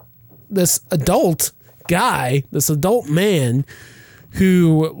adult guy, this adult man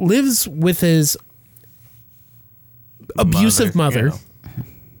who lives with his abusive mother. Yeah.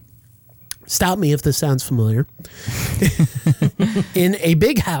 Stop me if this sounds familiar. In a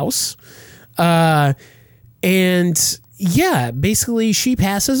big house. And basically she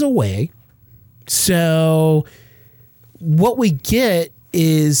passes away. So what we get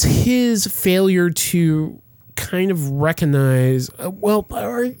is his failure to kind of recognize,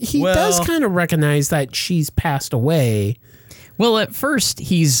 he does kind of recognize that she's passed away. Well, at first,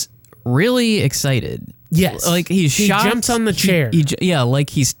 he's really excited. Yes. He shocked. jumps on the chair. Like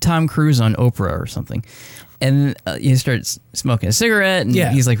he's Tom Cruise on Oprah or something. And he starts smoking a cigarette, and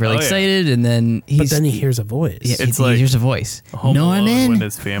he's really excited, and then But then he hears a voice. It's he like hears a voice. Home No, I'm Alone in. when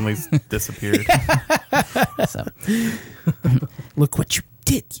his family's disappeared. So, Look what you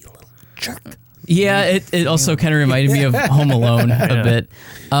did, you little jerk. yeah, it also kind of reminded me of Home Alone a bit,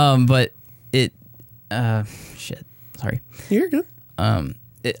 but shit. Sorry. You're good.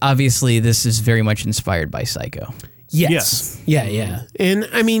 Obviously, this is very much inspired by Psycho. Yes. Yeah. And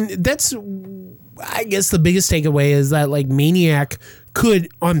I mean, that's, I guess the biggest takeaway is that like Maniac could,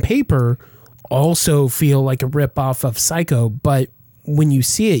 on paper, also feel like a ripoff of Psycho, but when you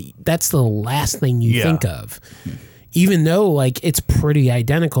see it, that's the last thing you think of. Even though like it's pretty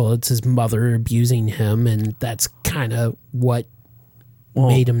identical, it's his mother abusing him, and that's kind of what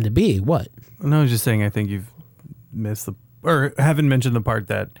made him to be. What? No, I was just saying, I think you've missed or haven't mentioned the part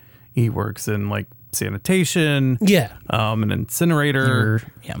that he works in like sanitation, an incinerator,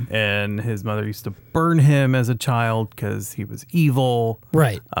 and his mother used to burn him as a child because he was evil,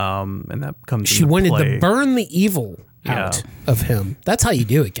 right? And that comes. She wanted to burn the evil out of him. That's how you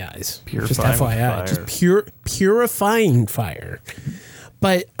do it, guys. Just FYI, just purifying fire.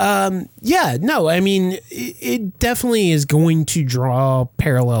 But I mean, it definitely is going to draw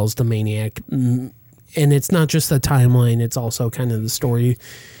parallels to Maniac, and it's not just the timeline; it's also kind of the story.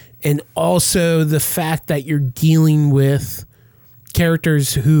 And also the fact that you're dealing with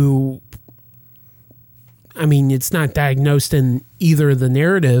characters who, I mean, it's not diagnosed in either the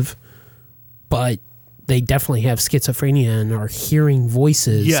narrative, but they definitely have schizophrenia and are hearing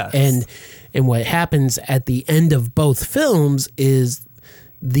voices. Yes. And what happens at the end of both films is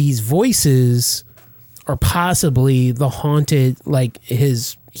these voices are possibly the haunted, like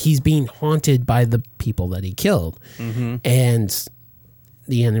he's being haunted by the people that he killed. Mm-hmm. And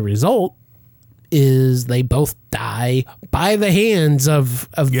the end result is they both die by the hands of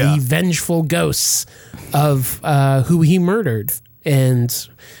the vengeful ghosts of who he murdered. And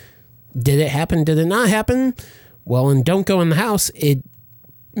did it happen? Did it not happen? Well, and don't go in the house. It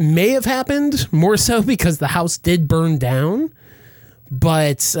may have happened more so because the house did burn down.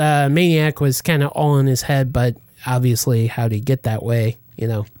 But Maniac was kind of all in his head. But obviously, how did he get that way? You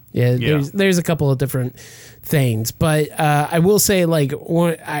know. There's a couple of different things, but I will say, like,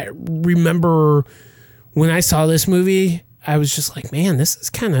 I remember when I saw this movie, I was just like, man, this is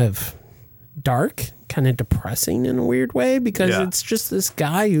kind of dark, kind of depressing in a weird way, because it's just this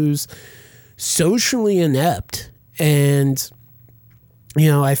guy who's socially inept, and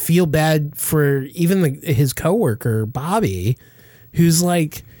I feel bad for even his coworker Bobby, who's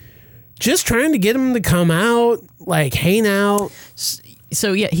like just trying to get him to come out, like hang out.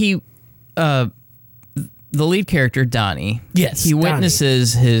 So he, the lead character Donnie. Yes, he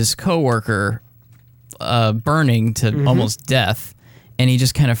witnesses his coworker burning to almost death, and he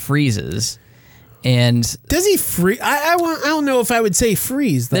just kind of freezes. And does he freeze? I don't know if I would say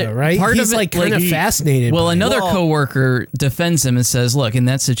freeze though, right? He's like kind of fascinated. Well, another coworker defends him and says, "Look, in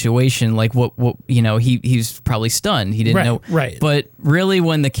that situation, like what he's probably stunned. He didn't know, right? But really,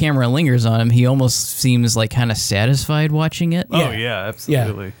 when the camera lingers on him, he almost seems like kind of satisfied watching it. Oh yeah,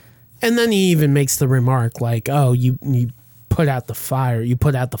 absolutely. Yeah. And then he even makes the remark like, "Oh, you put out the fire, you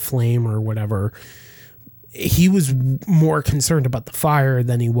put out the flame, or whatever." He was more concerned about the fire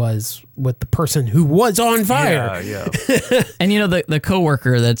than he was with the person who was on fire. Yeah. And the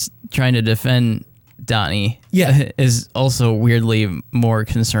coworker that's trying to defend Donnie is also weirdly more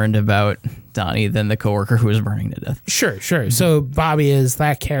concerned about Donnie than the coworker who was burning to death. Sure. So Bobby is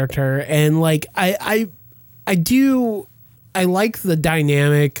that character, and like I like the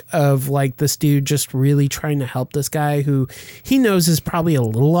dynamic of like this dude just really trying to help this guy who he knows is probably a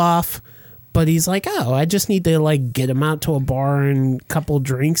little off. But he's like, oh, I just need to like get him out to a bar and a couple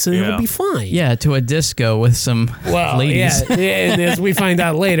drinks and it'll be fine. Yeah, to a disco with some ladies. Yeah, and as we find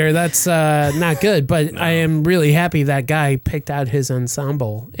out later, that's not good. But I am really happy that guy picked out his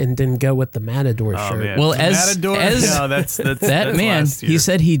ensemble and didn't go with the Matador shirt. Man. Well, Matador, that's that man, he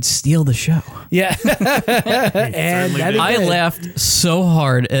said he'd steal the show. Yeah, and I laughed so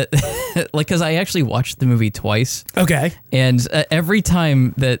hard at like because I actually watched the movie twice. Okay, and every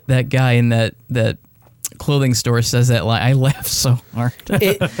time that guy in that clothing store says that line, I laugh so hard.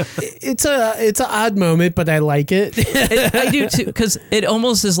 It's an odd moment, but I like it. I do too, because it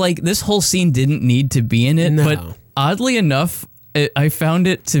almost is like this whole scene didn't need to be in it, but oddly enough, I found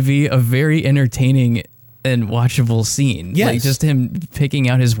it to be a very entertaining and watchable scene. Yes. Like just him picking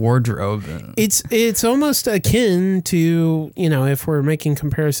out his wardrobe. It's almost akin to, if we're making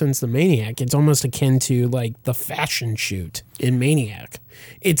comparisons to Maniac, it's almost akin to like the fashion shoot in Maniac.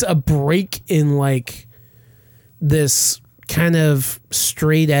 It's a break in like this kind of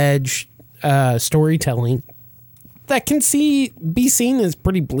straight edge storytelling that can be seen as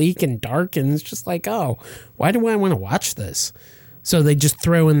pretty bleak and dark, and it's just like, oh, why do I want to watch this? So they just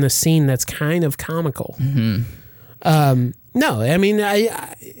throw in the scene that's kind of comical. Mm-hmm. No, I mean,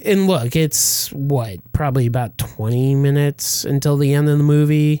 and look, it's probably about 20 minutes until the end of the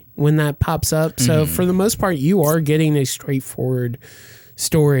movie when that pops up. So for the most part, you are getting a straightforward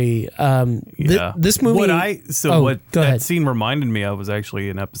story. This movie. What go that ahead. scene reminded me of was actually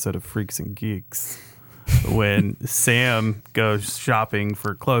an episode of Freaks and Geeks when Sam goes shopping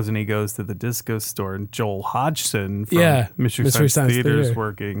for clothes and he goes to the disco store and Joel Hodgson from Mystery Science Theater is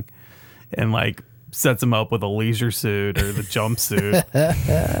working and like sets him up with a leisure suit or the jumpsuit.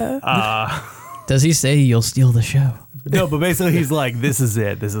 Does he say you'll steal the show? No, but basically he's like, this is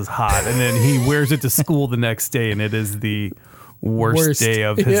it. This is hot. And then he wears it to school the next day and it is the worst day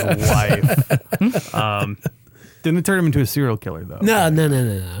of his life. Didn't it turn him into a serial killer, though?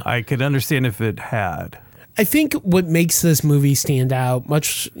 No. I could understand if it had. I think what makes this movie stand out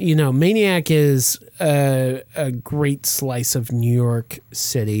Maniac is a great slice of New York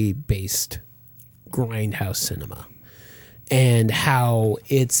City based grindhouse cinema, and how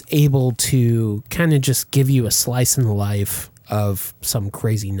it's able to kind of just give you a slice in the life of some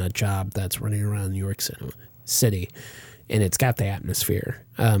crazy nut job that's running around New York City. And it's got the atmosphere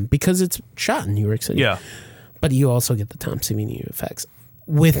because it's shot in New York City. Yeah. But you also get the Tom Savini effects.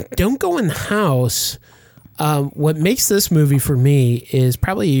 With Don't Go in the House, what makes this movie for me is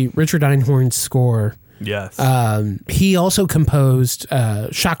probably Richard Einhorn's score. Yes. He also composed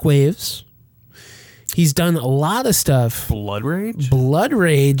Shockwaves. He's done a lot of stuff. Blood Rage? Blood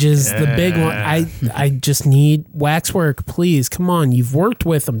Rage is the big one. I just need Waxwork, please. Come on, you've worked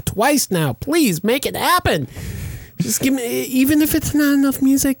with him twice now. Please make it happen. Just give me, even if it's not enough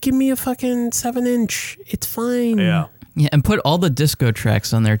music, give me a fucking 7-inch. It's fine. Yeah. Yeah, and put all the disco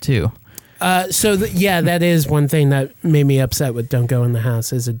tracks on there too. That is one thing that made me upset with Don't Go in the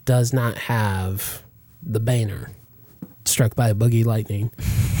House is it does not have the banner Struck by a Boogie Lightning,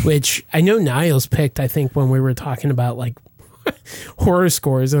 which I know Niles picked, I think, when we were talking about like horror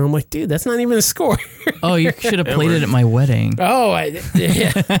scores, and I'm like, dude, that's not even a score. Oh, you should have played it at my wedding. Oh,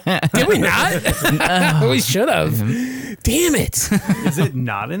 did we not? We should have. Damn it. Is it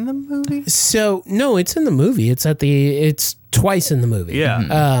not in the movie? So no, it's in the movie. It's twice in the movie.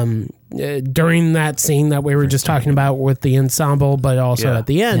 Yeah. During that scene that we were just talking about with the ensemble, but also at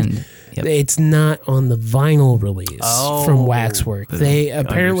the end. Yep. It's not on the vinyl release from Waxwork. They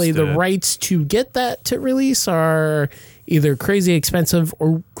apparently the rights to get that to release are either crazy expensive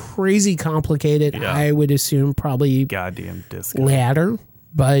or crazy complicated. Yeah. I would assume probably Goddamn disco. latter,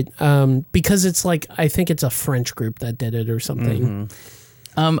 but because it's like I think it's a French group that did it or something.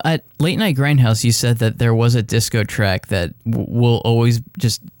 At Late Night Grindhouse, you said that there was a disco track that will always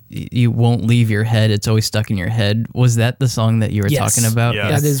just, you won't leave your head. It's always stuck in your head. Was that the song that you were Yes. talking about?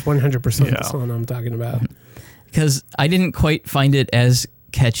 Yes. That is 100% Yeah. the song I'm talking about. Because I didn't quite find it as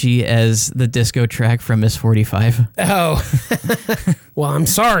catchy as the disco track from Miss 45. Oh, well, I'm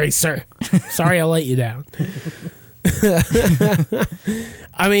sorry, sir. Sorry I let you down.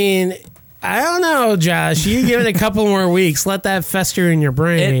 I mean, I don't know, Josh. You give it a couple more weeks. Let that fester in your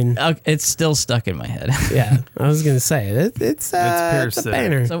brain. It's still stuck in my head. Yeah, I was going to say, it's a parasitic.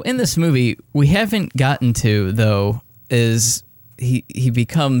 banner. So in this movie, we haven't gotten to, though, is he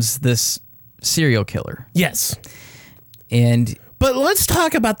becomes this serial killer. Yes. And But let's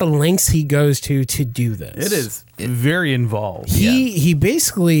talk about the lengths he goes to do this. It is very involved. He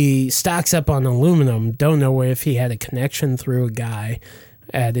basically stocks up on aluminum. Don't know if he had a connection through a guy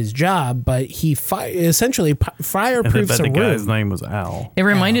at his job, but he essentially And I fireproofs bet a the guy's room. name was Al. it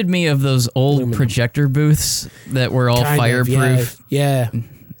reminded me of those old projector booths that were all Kind of, fireproof yeah.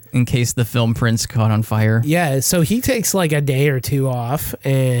 in case the film prints caught on fire. Yeah, so he takes like a day or two off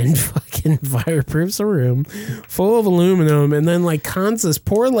and fucking fireproofs a room full of aluminum and then like cons this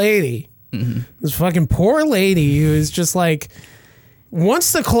poor lady. This fucking poor lady who is just like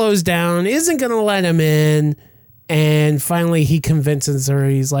wants to close down, isn't going to let him in. And finally he convinces her.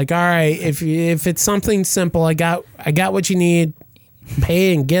 He's like, all right, if it's something simple, I got what you need.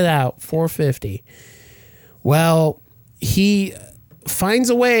 Pay and get out, $450. Well, he finds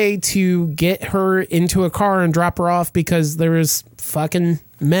a way to get her into a car and drop her off because there is fucking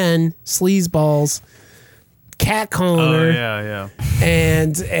men, sleazeballs, catcalling her. Yeah.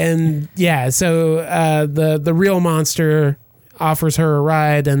 And yeah, so the real monster offers her a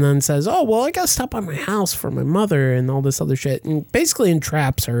ride and then says, oh, well, I got to stop by my house for my mother and all this other shit, and basically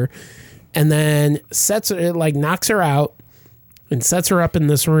entraps her and then knocks her out and sets her up in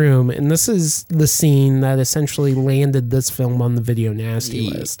this room. And this is the scene that essentially landed this film on the Video Nasty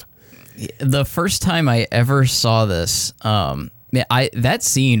list. The first time I ever saw this, that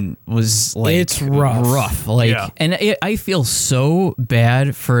scene was like It's rough. Like, Yeah. and I feel so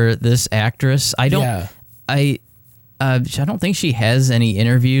bad for this actress. I don't. Yeah. I don't think she has any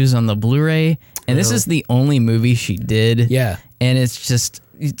interviews on the Blu-ray, and this is the only movie she did. Yeah. And it's just...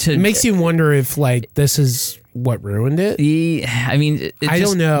 It makes you wonder if, like, this is what ruined it. I mean... I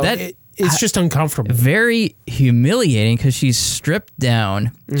don't know. It's just uncomfortable. Very humiliating because she's stripped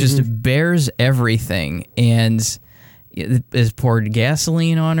down, just bears everything, and is poured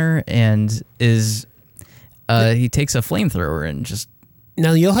gasoline on her, and is... he takes a flamethrower and just...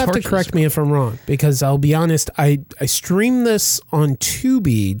 Now, you'll have to tortures correct her. me if I'm wrong, because I'll be honest, I streamed this on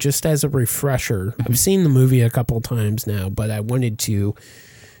Tubi just as a refresher. I've seen the movie a couple times now, but I wanted to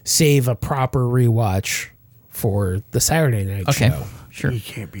save a proper rewatch for the Saturday night show. Sure. You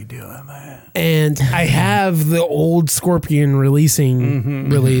can't be doing that. And I have the old Scorpion release,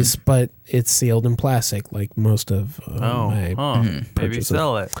 but it's sealed in plastic, like most of my Maybe purchases.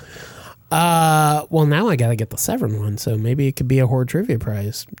 sell it. Well, now I gotta get the Severin one, so maybe it could be a horror trivia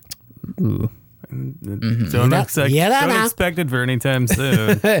prize. Ooh. Don't expect it for any time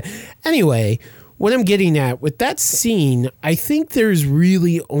soon. Anyway, what I'm getting at with that scene, I think there's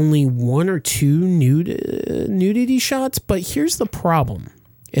really only one or two nudity shots, but here's the problem,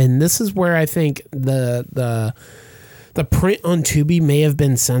 and this is where I think the print on Tubi may have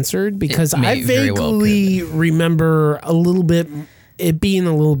been censored, because I very well vaguely remember it being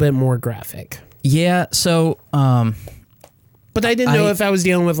a little bit more graphic. Yeah, so... But I didn't know if I was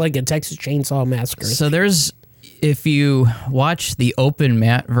dealing with like a Texas Chainsaw Massacre. So there's... If you watch the open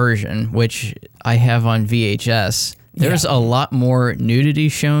matte version, which I have on VHS, there's a lot more nudity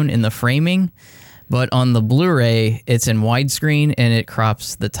shown in the framing, but on the Blu-ray, it's in widescreen and it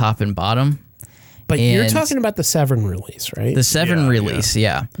crops the top and bottom. But you're And talking about the Severin release, right? The 7 release,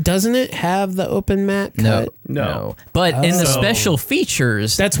 yeah. Doesn't it have the open matte cut? No. But in the special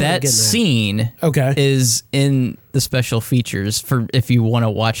features, That's what I'm that getting at. scene Okay. is in the special features for if you want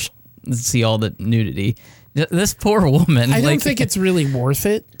to see all the nudity. This poor woman. I don't think it's really worth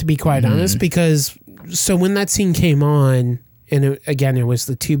it, to be quite honest, because so when that scene came on, and it was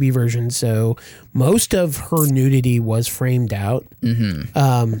the Tubi version, so most of her nudity was framed out.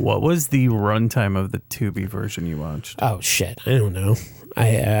 What was the runtime of the Tubi version you watched? Oh shit, I don't know.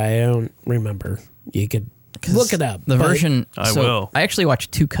 I don't remember. You could look it up. The but- version. I will. I actually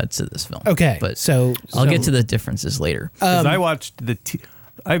watched 2 cuts of this film. Okay, but so I'll get to the differences later. 'Cause I watched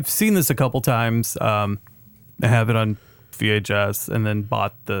I've seen this a couple times. I have it on VHS, and then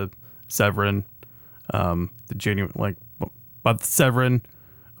bought the Severin, the genuine, bought the Severin,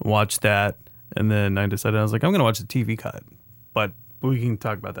 watched that, and then I decided I was like, I'm gonna watch the TV cut, but we can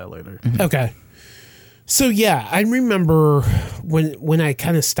talk about that later. Okay. So yeah, I remember when I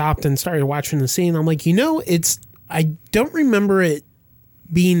kind of stopped and started watching the scene, I'm like, I don't remember it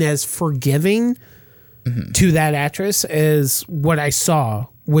being as forgiving to that actress as what I saw,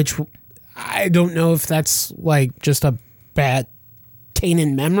 which I don't know if that's like just a bad tainted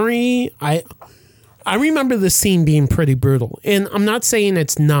memory. I remember the scene being pretty brutal, and I'm not saying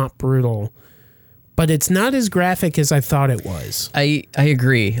it's not brutal, but it's not as graphic as I thought it was. I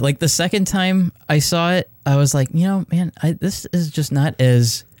agree. Like the second time I saw it, I was like, man, this is just not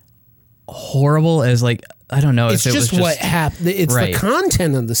as horrible as I don't know. It's if it just was what happened. It's Right. the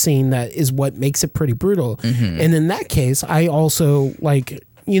content of the scene that is what makes it pretty brutal. And in that case, I also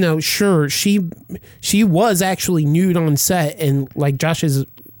sure, she was actually nude on set, and like Josh is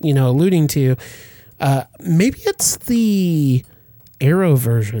alluding to, maybe it's the Arrow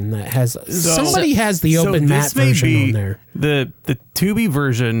version that has somebody has the open matte version on there. The Tubi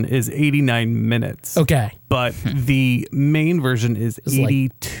version is 89 minutes. Okay, But the main version is like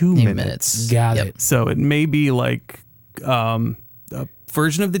 82 minutes. got Yep. it. So it may be like a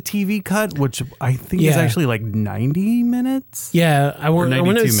version of the TV cut, which I think is Yeah. actually like 90 minutes. Yeah, I want to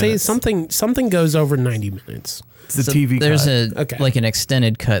 92 say minutes. something goes over 90 minutes. It's the So TV there's cut. an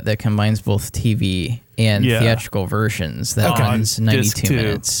extended cut that combines both TV and Yeah. theatrical versions that Okay. runs On 92 disc 2.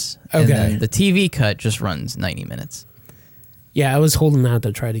 minutes. Okay. And then the TV cut just runs 90 minutes. Yeah, I was holding out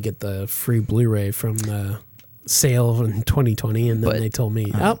to try to get the free Blu-ray from the sale in 2020, and then But, they told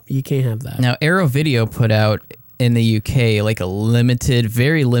me, you can't have that. Now, Arrow Video put out in the UK like a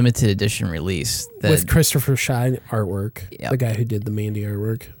very limited edition release With Christopher Shine artwork, Yep. the guy who did the Mandy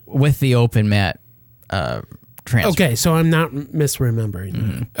artwork. with the open matte transfer. Okay, so I'm not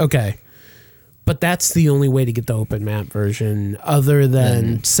misremembering. Okay. But that's the only way to get the open matte version, other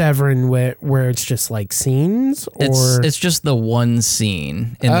than Severin, where it's just like scenes, or It's just the one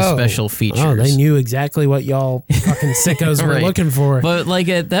scene in the special features. Oh, they knew exactly what y'all fucking sickos were Right. looking for. But like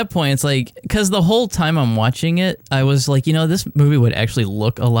at that point, it's like, because the whole time I'm watching it, I was like, this movie would actually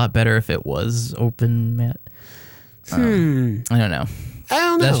look a lot better if it was open matte. I don't know. I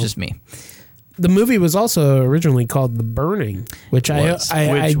don't know. That's just me. the movie was also originally called The Burning, which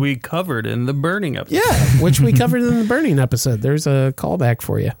which we covered in the Burning episode. Yeah, which we covered in the Burning episode. There's a callback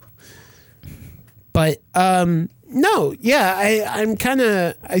for you. But no, yeah,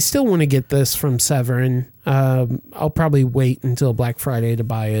 I still want to get this from Severin. I'll probably wait until Black Friday to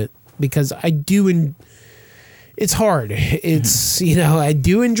buy it because I do. It's hard. It's I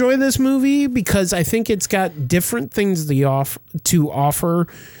do enjoy this movie because I think it's got different things to offer.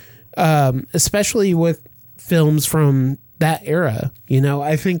 Especially with films from that era.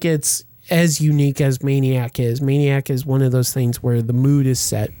 I think it's as unique as Maniac is. Maniac is one of those things where the mood is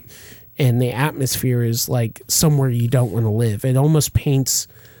set and the atmosphere is like somewhere you don't want to live. It almost paints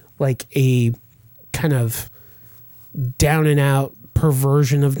like a kind of down and out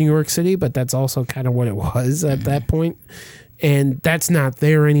perversion of New York City, but that's also kind of what it was at that point. And that's not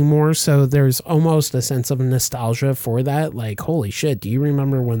there anymore. So there's almost a sense of nostalgia for that. Like, holy shit, do you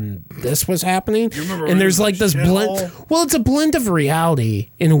remember when this was happening? And there's like this blend. Well, it's a blend of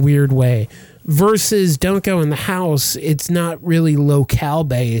reality in a weird way versus Don't Go in the House. It's not really locale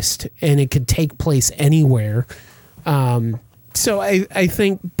based and it could take place anywhere. So I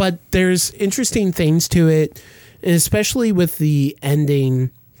think, but there's interesting things to it, especially with the ending.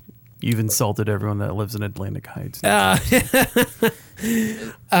 You've insulted everyone that lives in Atlantic Heights. I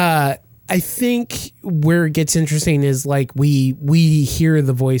think where it gets interesting is like we hear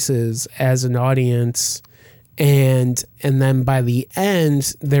the voices as an audience, and then by the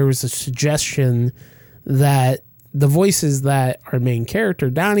end there was a suggestion that the voices that our main character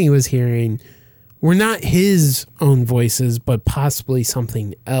Donnie was hearing were not his own voices, but possibly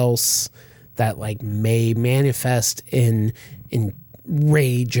something else that like may manifest in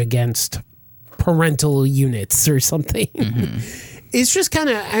rage against parental units or something. It's just kind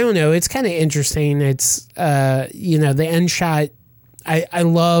of, I don't know, it's kind of interesting. It's the end shot, I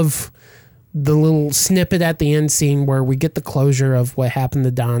love the little snippet at the end scene where we get the closure of what happened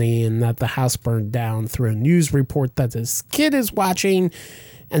to Donnie and that the house burned down through a news report that this kid is watching.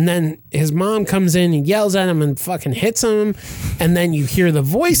 And then his mom comes in and yells at him and fucking hits him. And then you hear the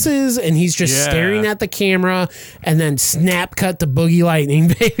voices and he's just staring at the camera. And then snap cut to Boogie Lightning,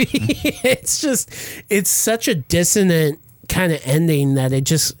 baby. It's such a dissonant kind of ending that it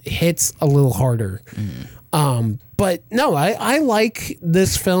just hits a little harder. But no, I like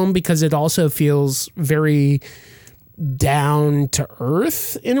this film because it also feels very down to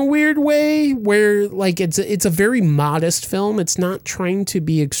earth in a weird way, where like it's a very modest film. It's not trying to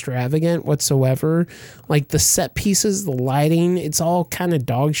be extravagant whatsoever. Like the set pieces, the lighting, it's all kind of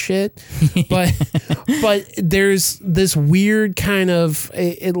dog shit. but there's this weird kind of,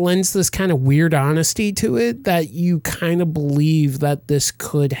 it lends this kind of weird honesty to it that you kind of believe that this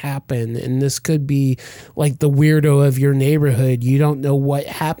could happen, and this could be like the weirdo of your neighborhood. You don't know what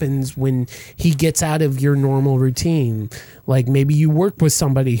happens when he gets out of your normal routine. Like maybe you work with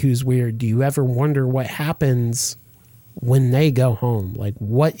somebody who's weird. Do you ever wonder what happens when they go home? Like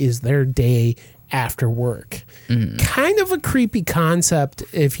what is their day after work? Kind of a creepy concept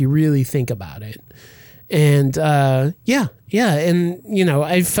if you really think about it. And yeah. And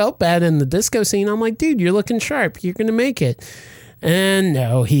I felt bad in the disco scene. I'm like, dude, you're looking sharp. You're gonna make it. And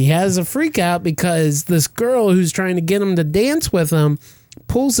no, he has a freak out because this girl who's trying to get him to dance with him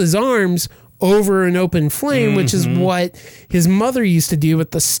pulls his arms over an open flame, which is what his mother used to do with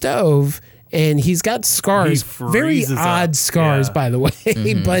the stove. And he's got scars, very odd scars, by the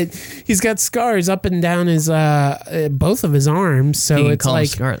way, but he's got scars up and down his both of his arms. So it's like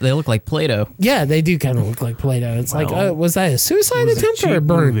they look like Play-Doh. Yeah, they do kind of look like Play-Doh. It's like, was that a suicide attempt or a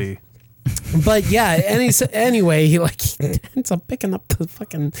burn? Movie. But yeah, anyway, he ends up picking up the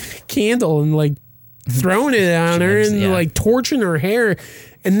fucking candle and like throwing it on her and like torching her hair.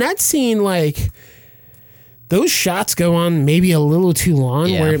 And that scene, like, those shots go on maybe a little too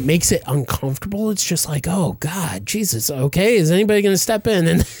long where it makes it uncomfortable. It's just like, oh, God, Jesus, okay, is anybody going to step in?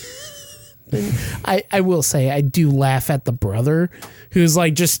 And I will say, I do laugh at the brother who's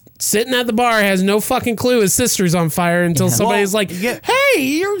like just sitting at the bar, has no fucking clue his sister's on fire until somebody's like, hey,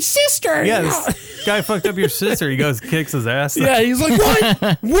 your sister. Yeah, this guy fucked up your sister. He goes, kicks his ass. Yeah, he's like,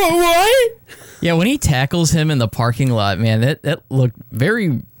 what? What? Yeah, when he tackles him in the parking lot, man, that looked very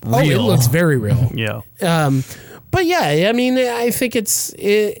real. Oh, it looks very real. Yeah. But yeah, I mean, I think it's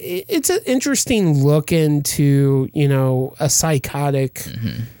an interesting look into, a psychotic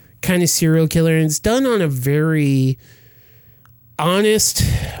kind of serial killer. And it's done on a very honest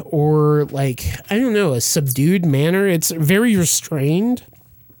or like, I don't know, a subdued manner. It's very restrained.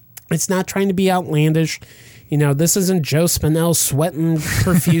 It's not trying to be outlandish. You know, this isn't Joe Spinell sweating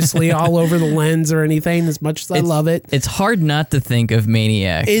profusely all over the lens or anything, as much as I love it. It's hard not to think of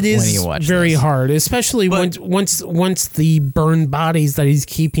Maniac It when is you watch very this. hard, especially once the burned bodies that he's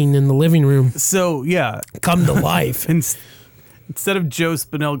keeping in the living room So yeah, come to life. instead of Joe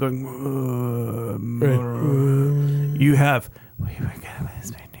Spinell going, you have.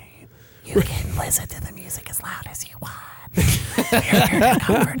 You can listen to the music as loud as you want. You're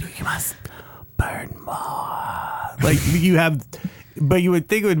covered. You must burn more. Like you have, but you would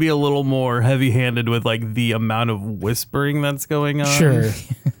think it would be a little more heavy-handed with like the amount of whispering that's going on. Sure.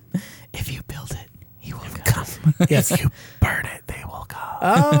 If you build it, he will come. Yes. If you burn it, they will come.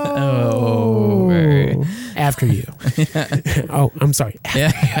 Oh, very- After you. Oh, I'm sorry.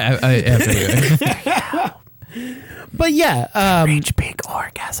 yeah. After you. But yeah, Reach peak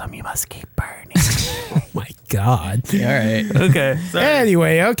orgasm, you must keep burning. oh my God. All right. Okay. Sorry.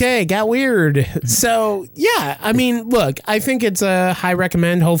 Anyway, okay, got weird. So, yeah, I mean, look, I think it's a high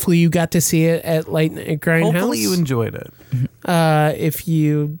recommend. Hopefully you got to see it at Late Night Grindhouse. Hopefully you enjoyed it. If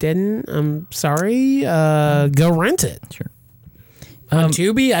you didn't, I'm sorry. Go rent it. Sure. On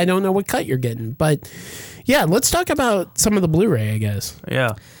Tubi, I don't know what cut you're getting, but yeah, let's talk about some of the Blu-ray, I guess.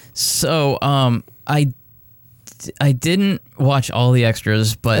 Yeah. So, I didn't watch all the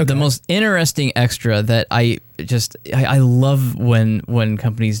extras, but the most interesting extra that I love when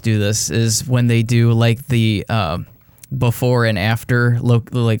companies do this is when they do like the before and after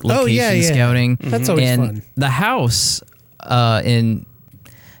location scouting. That's always and fun. The house in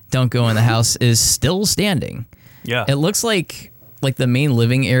Don't Go in the House is still standing. Yeah. It looks like the main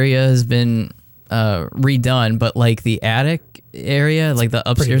living area has been redone, but like the attic area, like the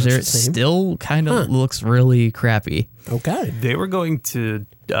upstairs much area, the same. still kind of looks really crappy. Okay. They were going to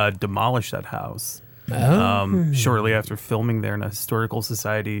demolish that house shortly after filming there, and a historical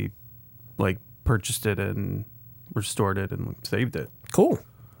society like purchased it and restored it and saved it. Cool.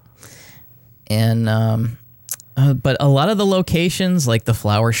 And but a lot of the locations, like the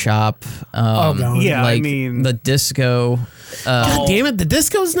flower shop, God. Yeah, like I mean, the disco. God damn it, the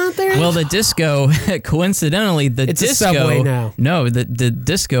disco's not there? Well, the disco, coincidentally, It's a disco. Subway now. No, the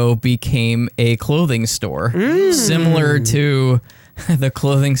disco became a clothing store, Mm. similar to the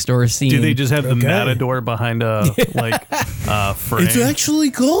clothing store scene. do they just have the matador behind a frame? it's actually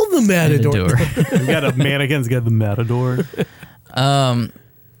called the Matador. Door. We got a mannequin's got the matador. And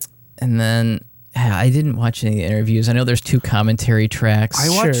then I didn't watch any of the interviews. I know there's 2 commentary tracks. I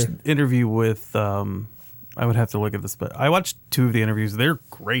watched Sure. interview with. I would have to look at this, but I watched 2 of the interviews. They're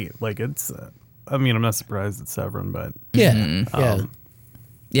great. Like it's. I mean, I'm not surprised it's Severin, but Yeah. Mm-hmm. Yeah.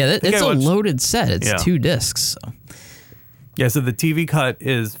 Yeah, think it's I a watched- loaded set. It's Yeah. 2 discs. So. yeah. So the TV cut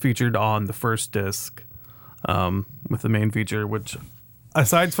is featured on the first disc, with the main feature, which,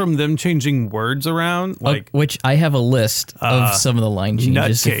 aside from them changing words around, like Which I have a list of some of the line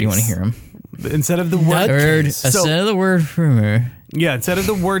changes if you want to nutcase. hear them. instead of the word, Word, So- instead of the word for yeah, instead of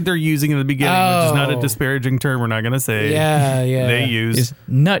the word they're using in the beginning, which is not a Oh. disparaging term, we're not gonna say. Yeah, yeah. They use is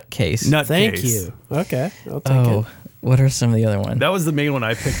nutcase. nutcase. Thank you. Okay. I'll take Oh, it. what are some of the other ones? That was the main one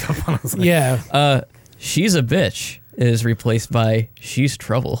I picked up on. I was like, Yeah. She's a bitch is replaced by she's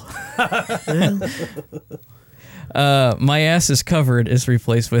trouble. My ass is covered is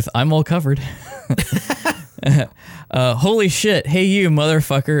replaced with I'm all covered. Holy shit, hey you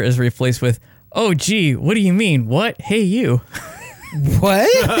motherfucker is replaced with oh gee, what do you mean? What? Hey you. What?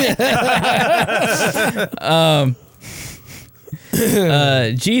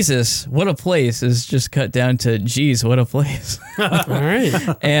 Jesus, what a place is just cut down to geez, what a place. All right.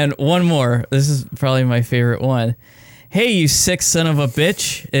 And one more. This is probably my favorite one. Hey, you sick son of a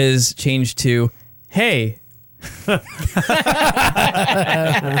bitch is changed to hey. All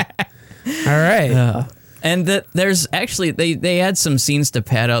right. And that there's actually they add some scenes to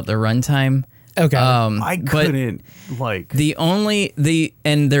pad out the runtime. Okay. I But couldn't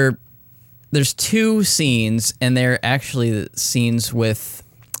there's 2 scenes, and they're actually the scenes with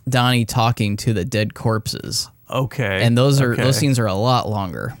Donnie talking to the dead corpses, Okay. and those okay. scenes are a lot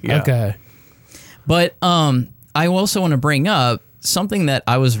longer. Yeah. Okay. But I also want to bring up something that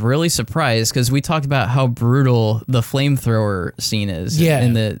I was really surprised because we talked about how brutal the flamethrower scene is Yeah.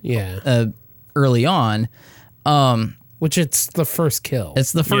 in the Yeah. early on. Which it's the first kill.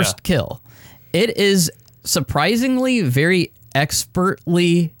 It's the first kill. It is surprisingly very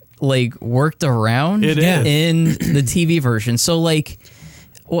expertly like worked around It is. in the TV version. So like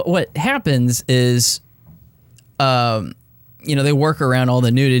what happens is they work around all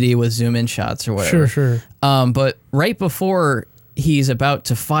the nudity with zoom in shots or whatever. Sure. But right before he's about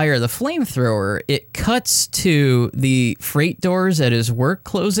to fire the flamethrower, it cuts to the freight doors at his work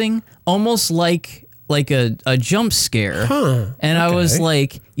closing, almost like like a jump scare. And I was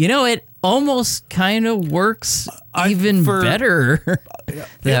like, it almost kind of works even better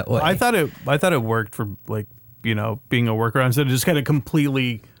that way. I thought it worked for like, being a workaround instead of just kind of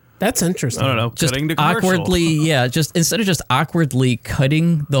completely, That's interesting. I don't know, just cutting to commercial. awkwardly, just instead of just awkwardly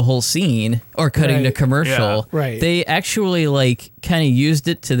cutting the whole scene or cutting to Right. commercial, Yeah. Right. they actually like kind of used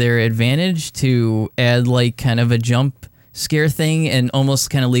it to their advantage to add like kind of a jump scare thing and almost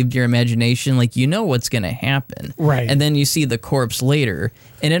kind of leave to your imagination, like what's going to happen. Right. And then you see the corpse later,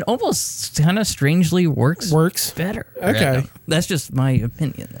 and it almost kind of strangely works better. Okay. That's just my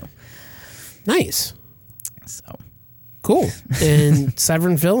opinion, though. Nice. So. Cool. And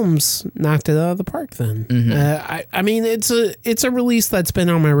Severin Films knocked it out of the park then. I mean, it's a release that's been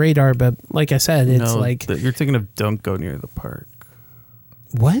on my radar, but like I said, it's like... You're thinking of Don't Go Near the Park.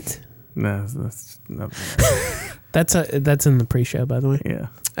 What? No, that's not. That's in the pre-show, by the way. Yeah.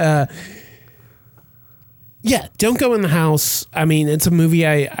 Yeah, Don't Go in the House. I mean, it's a movie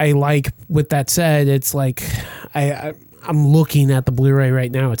I like. With that said, it's like I'm looking at the Blu-ray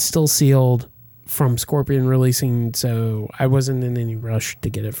right now. It's still sealed from Scorpion releasing, so I wasn't in any rush to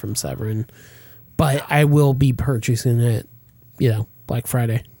get it from Severin. But I will be purchasing it, Black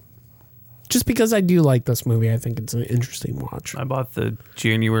Friday. Just because I do like this movie, I think it's an interesting watch. I bought the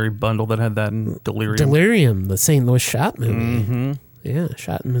January bundle that had that in Delirium. Delirium, the St. Louis shot movie. Yeah,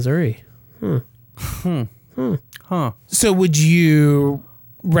 shot in Missouri. So would you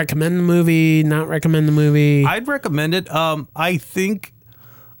recommend the movie, not recommend the movie? I'd recommend it. I think,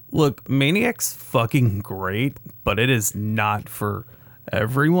 look, Maniac's fucking great, but it is not for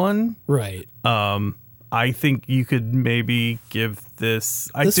everyone. Right. I think you could maybe give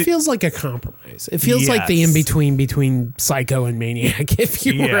this... This feels like a compromise. It feels like the in-between between Psycho and Maniac, if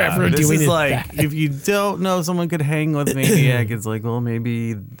you were ever this doing is it like, that. if you don't know someone could hang with Maniac, it's like, well,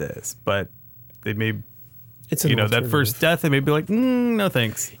 maybe this. But they may... It's an that alternative. first death, they may be like, no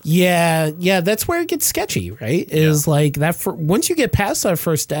thanks. Yeah, that's where it gets sketchy, right? Is like that. Once you get past that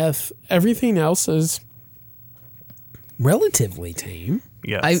first death, everything else is relatively tame.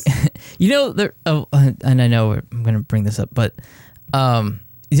 Yes. And I know I'm going to bring this up, but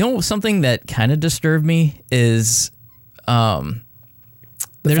something that kind of disturbed me is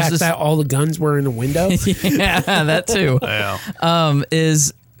The fact that all the guns were in the window. yeah, that too.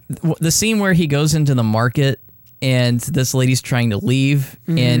 Is the scene where he goes into the market and this lady's trying to leave,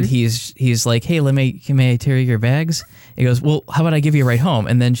 and he's like, "Hey, may I carry your bags?" He goes, "Well, how about I give you a ride home?"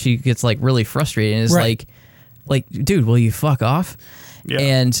 And then she gets like really frustrated and is like, "Dude, will you fuck off?"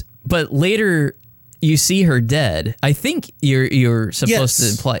 Yeah. But later you see her dead. I think you're supposed to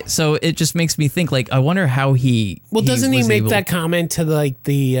imply. So it just makes me think, like, I wonder how he. Well, doesn't he was make able- that comment to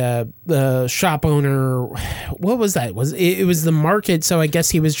the shop owner? What was that? It was the market? So I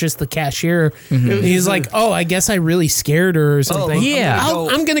guess he was just the cashier. He's like, "Oh, I guess I really scared her or something." yeah.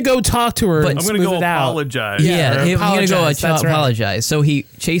 I'm gonna go talk to her. But- and I'm going smooth to go it out. apologize. Yeah, or he's gonna go apologize, that's right. apologize. So he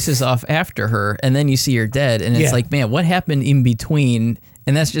chases off after her, and then you see her dead, and it's Yeah. like, man, what happened in between?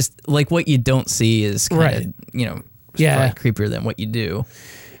 And that's just like what you don't see is kind of Yeah. probably creepier than what you do.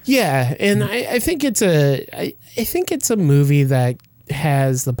 Yeah, and I think it's I think it's a movie that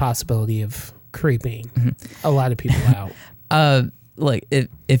has the possibility of creeping a lot of people out. Like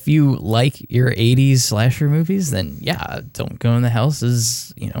if you like your 80s slasher movies, then yeah, Don't Go in the House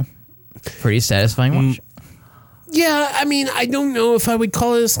is pretty satisfying watch. Yeah, I mean, I don't know if I would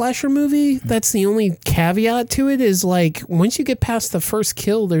call it a slasher movie. That's the only caveat to it is like once you get past the first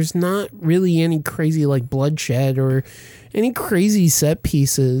kill, there's not really any crazy like bloodshed or any crazy set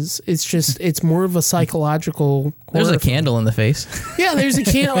pieces. It's more of a psychological There's horror a candle in the face. Yeah, there's a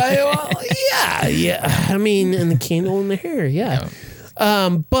candle. Yeah. I mean, and the candle in the hair. Yeah.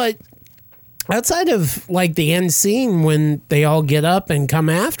 But outside of like the end scene when they all get up and come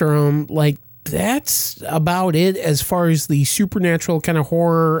after him, like that's about it as far as the supernatural kind of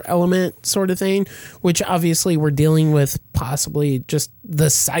horror element sort of thing, which obviously we're dealing with possibly just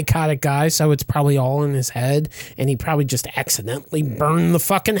the psychotic guy. So it's probably all in his head and he probably just accidentally burned the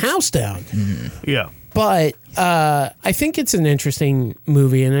fucking house down. Yeah. But I think it's an interesting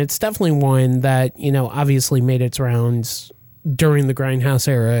movie, and it's definitely one that, obviously made its rounds during the Grindhouse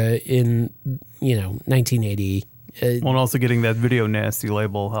era in, 1980. Well, and also getting that Video Nasty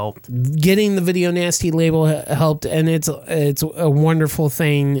label helped. Getting the Video Nasty label helped, and it's a wonderful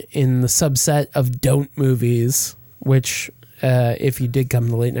thing in the subset of don't movies, which if you did come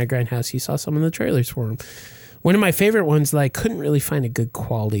to Late Night Grindhouse, you saw some of the trailers for them. One of my favorite ones that I couldn't really find a good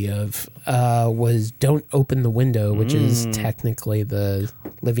quality of was Don't Open the Window, which is technically the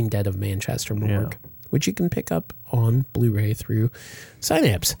Living Dead of Manchester Morgue, which you can pick up on Blu-ray through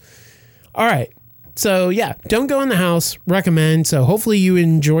Synapse. All right. So yeah, don't go in the house. Recommend. So hopefully you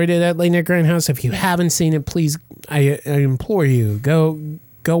enjoyed it at Late Night Grindhouse. If you haven't seen it, please, I implore you, go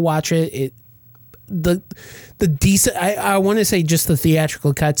watch it. The decent. I want to say just the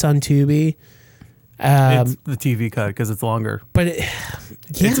theatrical cuts on Tubi. It's the TV cut because it's longer. But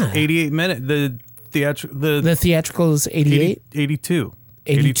It's 88 minutes. The theatrical is 88. 82.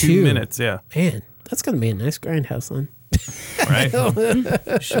 82 minutes. Yeah. Man, that's gonna be a nice Grindhouse then. Right.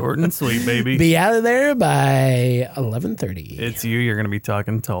 Short and sweet, baby. Be out of there by 11:30. It's you. You're going to be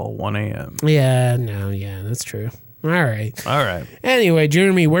talking till 1 a.m. Yeah, that's true. All right. All right. Anyway,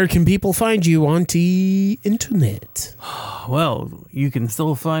 Jeremy, where can people find you on the internet? Well, you can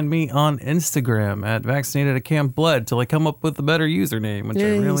still find me on Instagram at vaccinated at Camp Blood till I come up with a better username, which I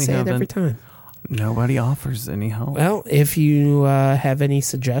You really say it every haven't. time. Nobody offers any help. Well, if you have any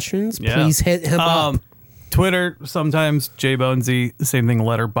suggestions, please hit him up. Twitter, sometimes JBonesy, same thing,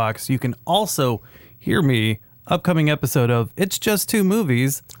 Letterboxd. You can also hear me upcoming episode of It's Just Two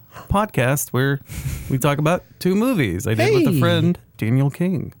Movies podcast where we talk about two movies I did with a friend, Daniel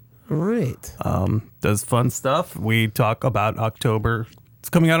King. All right. Does fun stuff. We talk about October. It's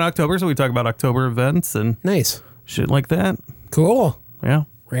coming out in October, so we talk about October events and Nice. shit like that. Cool. Yeah.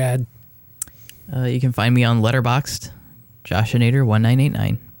 Rad. You can find me on Letterboxd,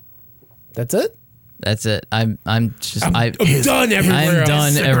 Joshinator1989. That's it? That's it. I'm I'm done everywhere I'm else.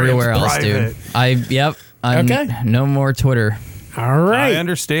 done everywhere else, dude. private. I'm Okay. no more Twitter. All right. I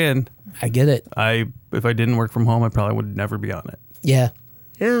understand. I get it. If I didn't work from home, I probably would never be on it. Yeah.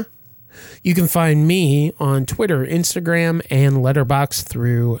 Yeah. You can find me on Twitter, Instagram, and Letterboxd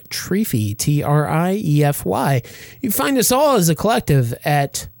through Triefy, Triefy. You can find us all as a collective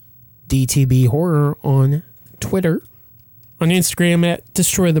at DTB Horror on Twitter, on Instagram at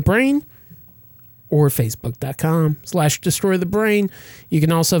Destroy the Brain, or Facebook.com/Destroy the Brain. You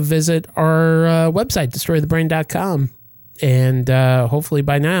can also visit our website, DestroyTheBrain.com. And hopefully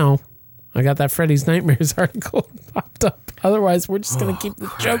by now, I got that Freddy's Nightmares article popped up. Otherwise, we're just going to keep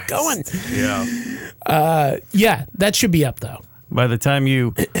the joke going. Yeah. Yeah, that should be up, though. By the time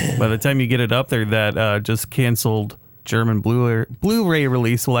you get it up there, that just canceled German Blu-ray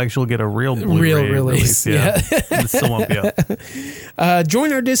release will actually get a real Blu-ray release. Yeah. It still won't be up.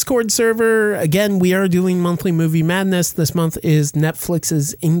 Join our Discord server. Again, we are doing monthly movie madness. This month is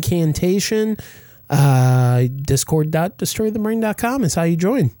Netflix's Incantation. Discord.destroythebrain.com is how you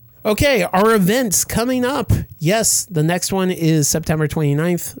join. Okay, our events coming up. Yes, the next one is September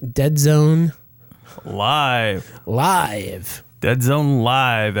 29th, Dead Zone Live. Dead Zone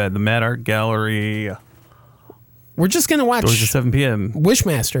Live at the Mad Art Gallery. We're just going to watch Doors at 7 p.m.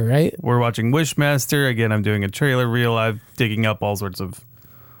 Wishmaster, right? We're watching Wishmaster. Again, I'm doing a trailer reel. I'm digging up all sorts of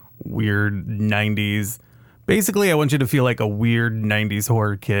weird 90s. Basically, I want you to feel like a weird 90s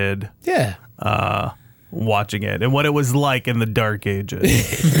horror kid Yeah. watching it and what it was like in the dark ages.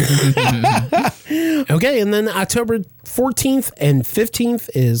 Okay, and then October 14th and 15th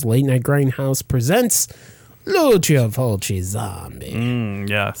is Late Night Grindhouse presents Lucio Fulci Zombie.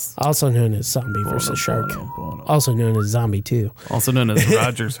 Yes. Also known as Zombie vs. Shark. Also known as Zombie 2. Also known as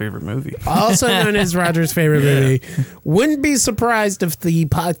Roger's favorite movie. Also known as Roger's favorite movie. Wouldn't be surprised if the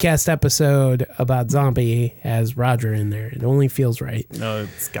podcast episode about Zombie has Roger in there. It only feels right. No,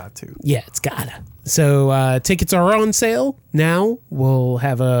 it's got to. Yeah, it's gotta. So tickets are on sale now. We'll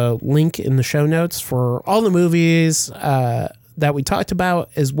have a link in the show notes for all the movies that we talked about,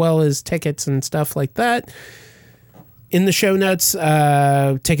 as well as tickets and stuff like that. In the show notes,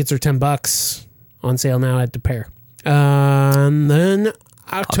 tickets are $10 on sale now at the pair. And then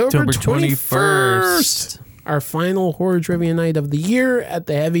October 21st, our final horror trivia night of the year at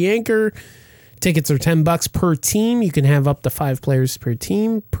the Heavy Anchor. Tickets are $10 per team. You can have up to 5 players per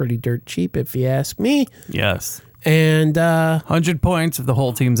team. Pretty dirt cheap, if you ask me. Yes. And 100 points if the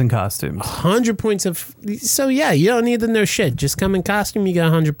whole team's in costumes. 100 points of... So, yeah, you don't need to know shit. Just come in costume, you got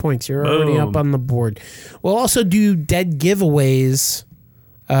 100 points. You're already up on the board. We'll also do dead giveaways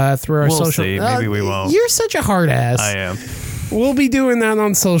through our We'll social... see. Maybe we won't. You're such a hard ass. I am. We'll be doing that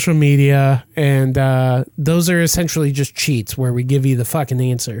on social media, and those are essentially just cheats where we give you the fucking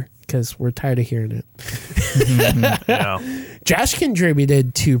answer because we're tired of hearing it. Yeah. Josh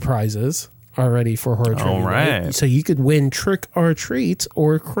contributed 2 prizes already for horror trivia. All right. So you could win Trick or Treat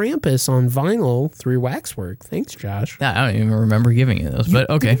or Krampus on vinyl through Waxwork. Thanks, Josh. I don't even remember giving you those, but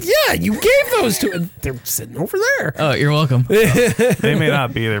okay. Yeah, you gave those to... They're sitting over there. Oh, you're welcome. They may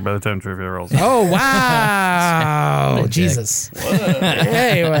not be there by the time trivia rolls. Oh, wow. Jesus.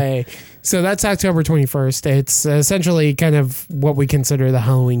 Anyway, So that's October 21st. It's essentially kind of what we consider the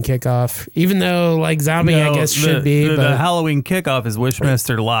Halloween kickoff, even though like zombie, I guess, should be. The but Halloween kickoff is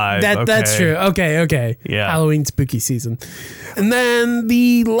Wishmaster Live. That's true. Okay. Yeah. Halloween spooky season. And then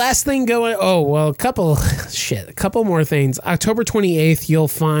the last thing going, a couple more things. October 28th, you'll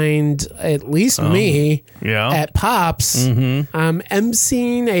find at least me at Pops. Mm-hmm. I'm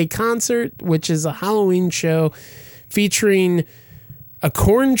emceeing a concert, which is a Halloween show featuring a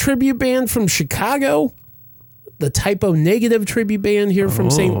Korn tribute band from Chicago, the Typo Negative tribute band here from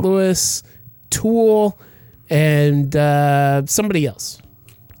St. Louis, Tool, and somebody else.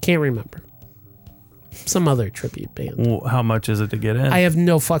 Can't remember. Some other tribute band. Well, how much is it to get in? I have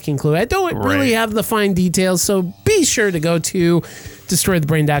no fucking clue. I don't really have the fine details, so be sure to go to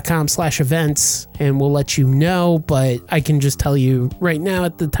destroythebrain.com/events and we'll let you know, but I can just tell you right now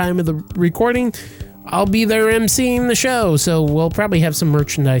at the time of the recording, I'll be there emceeing the show, so we'll probably have some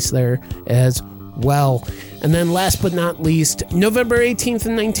merchandise there as well. And then last but not least, November 18th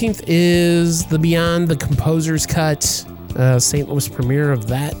and 19th is the Beyond the Composer's Cut, St. Louis premiere of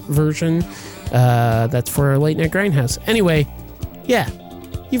that version. That's for Late Night Grindhouse. Anyway, yeah,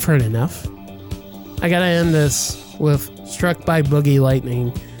 you've heard enough. I gotta end this with Struck by Boogie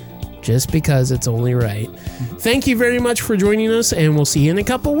Lightning, just because it's only right. Thank you very much for joining us, and we'll see you in a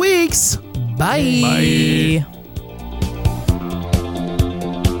couple weeks. Bye. Bye.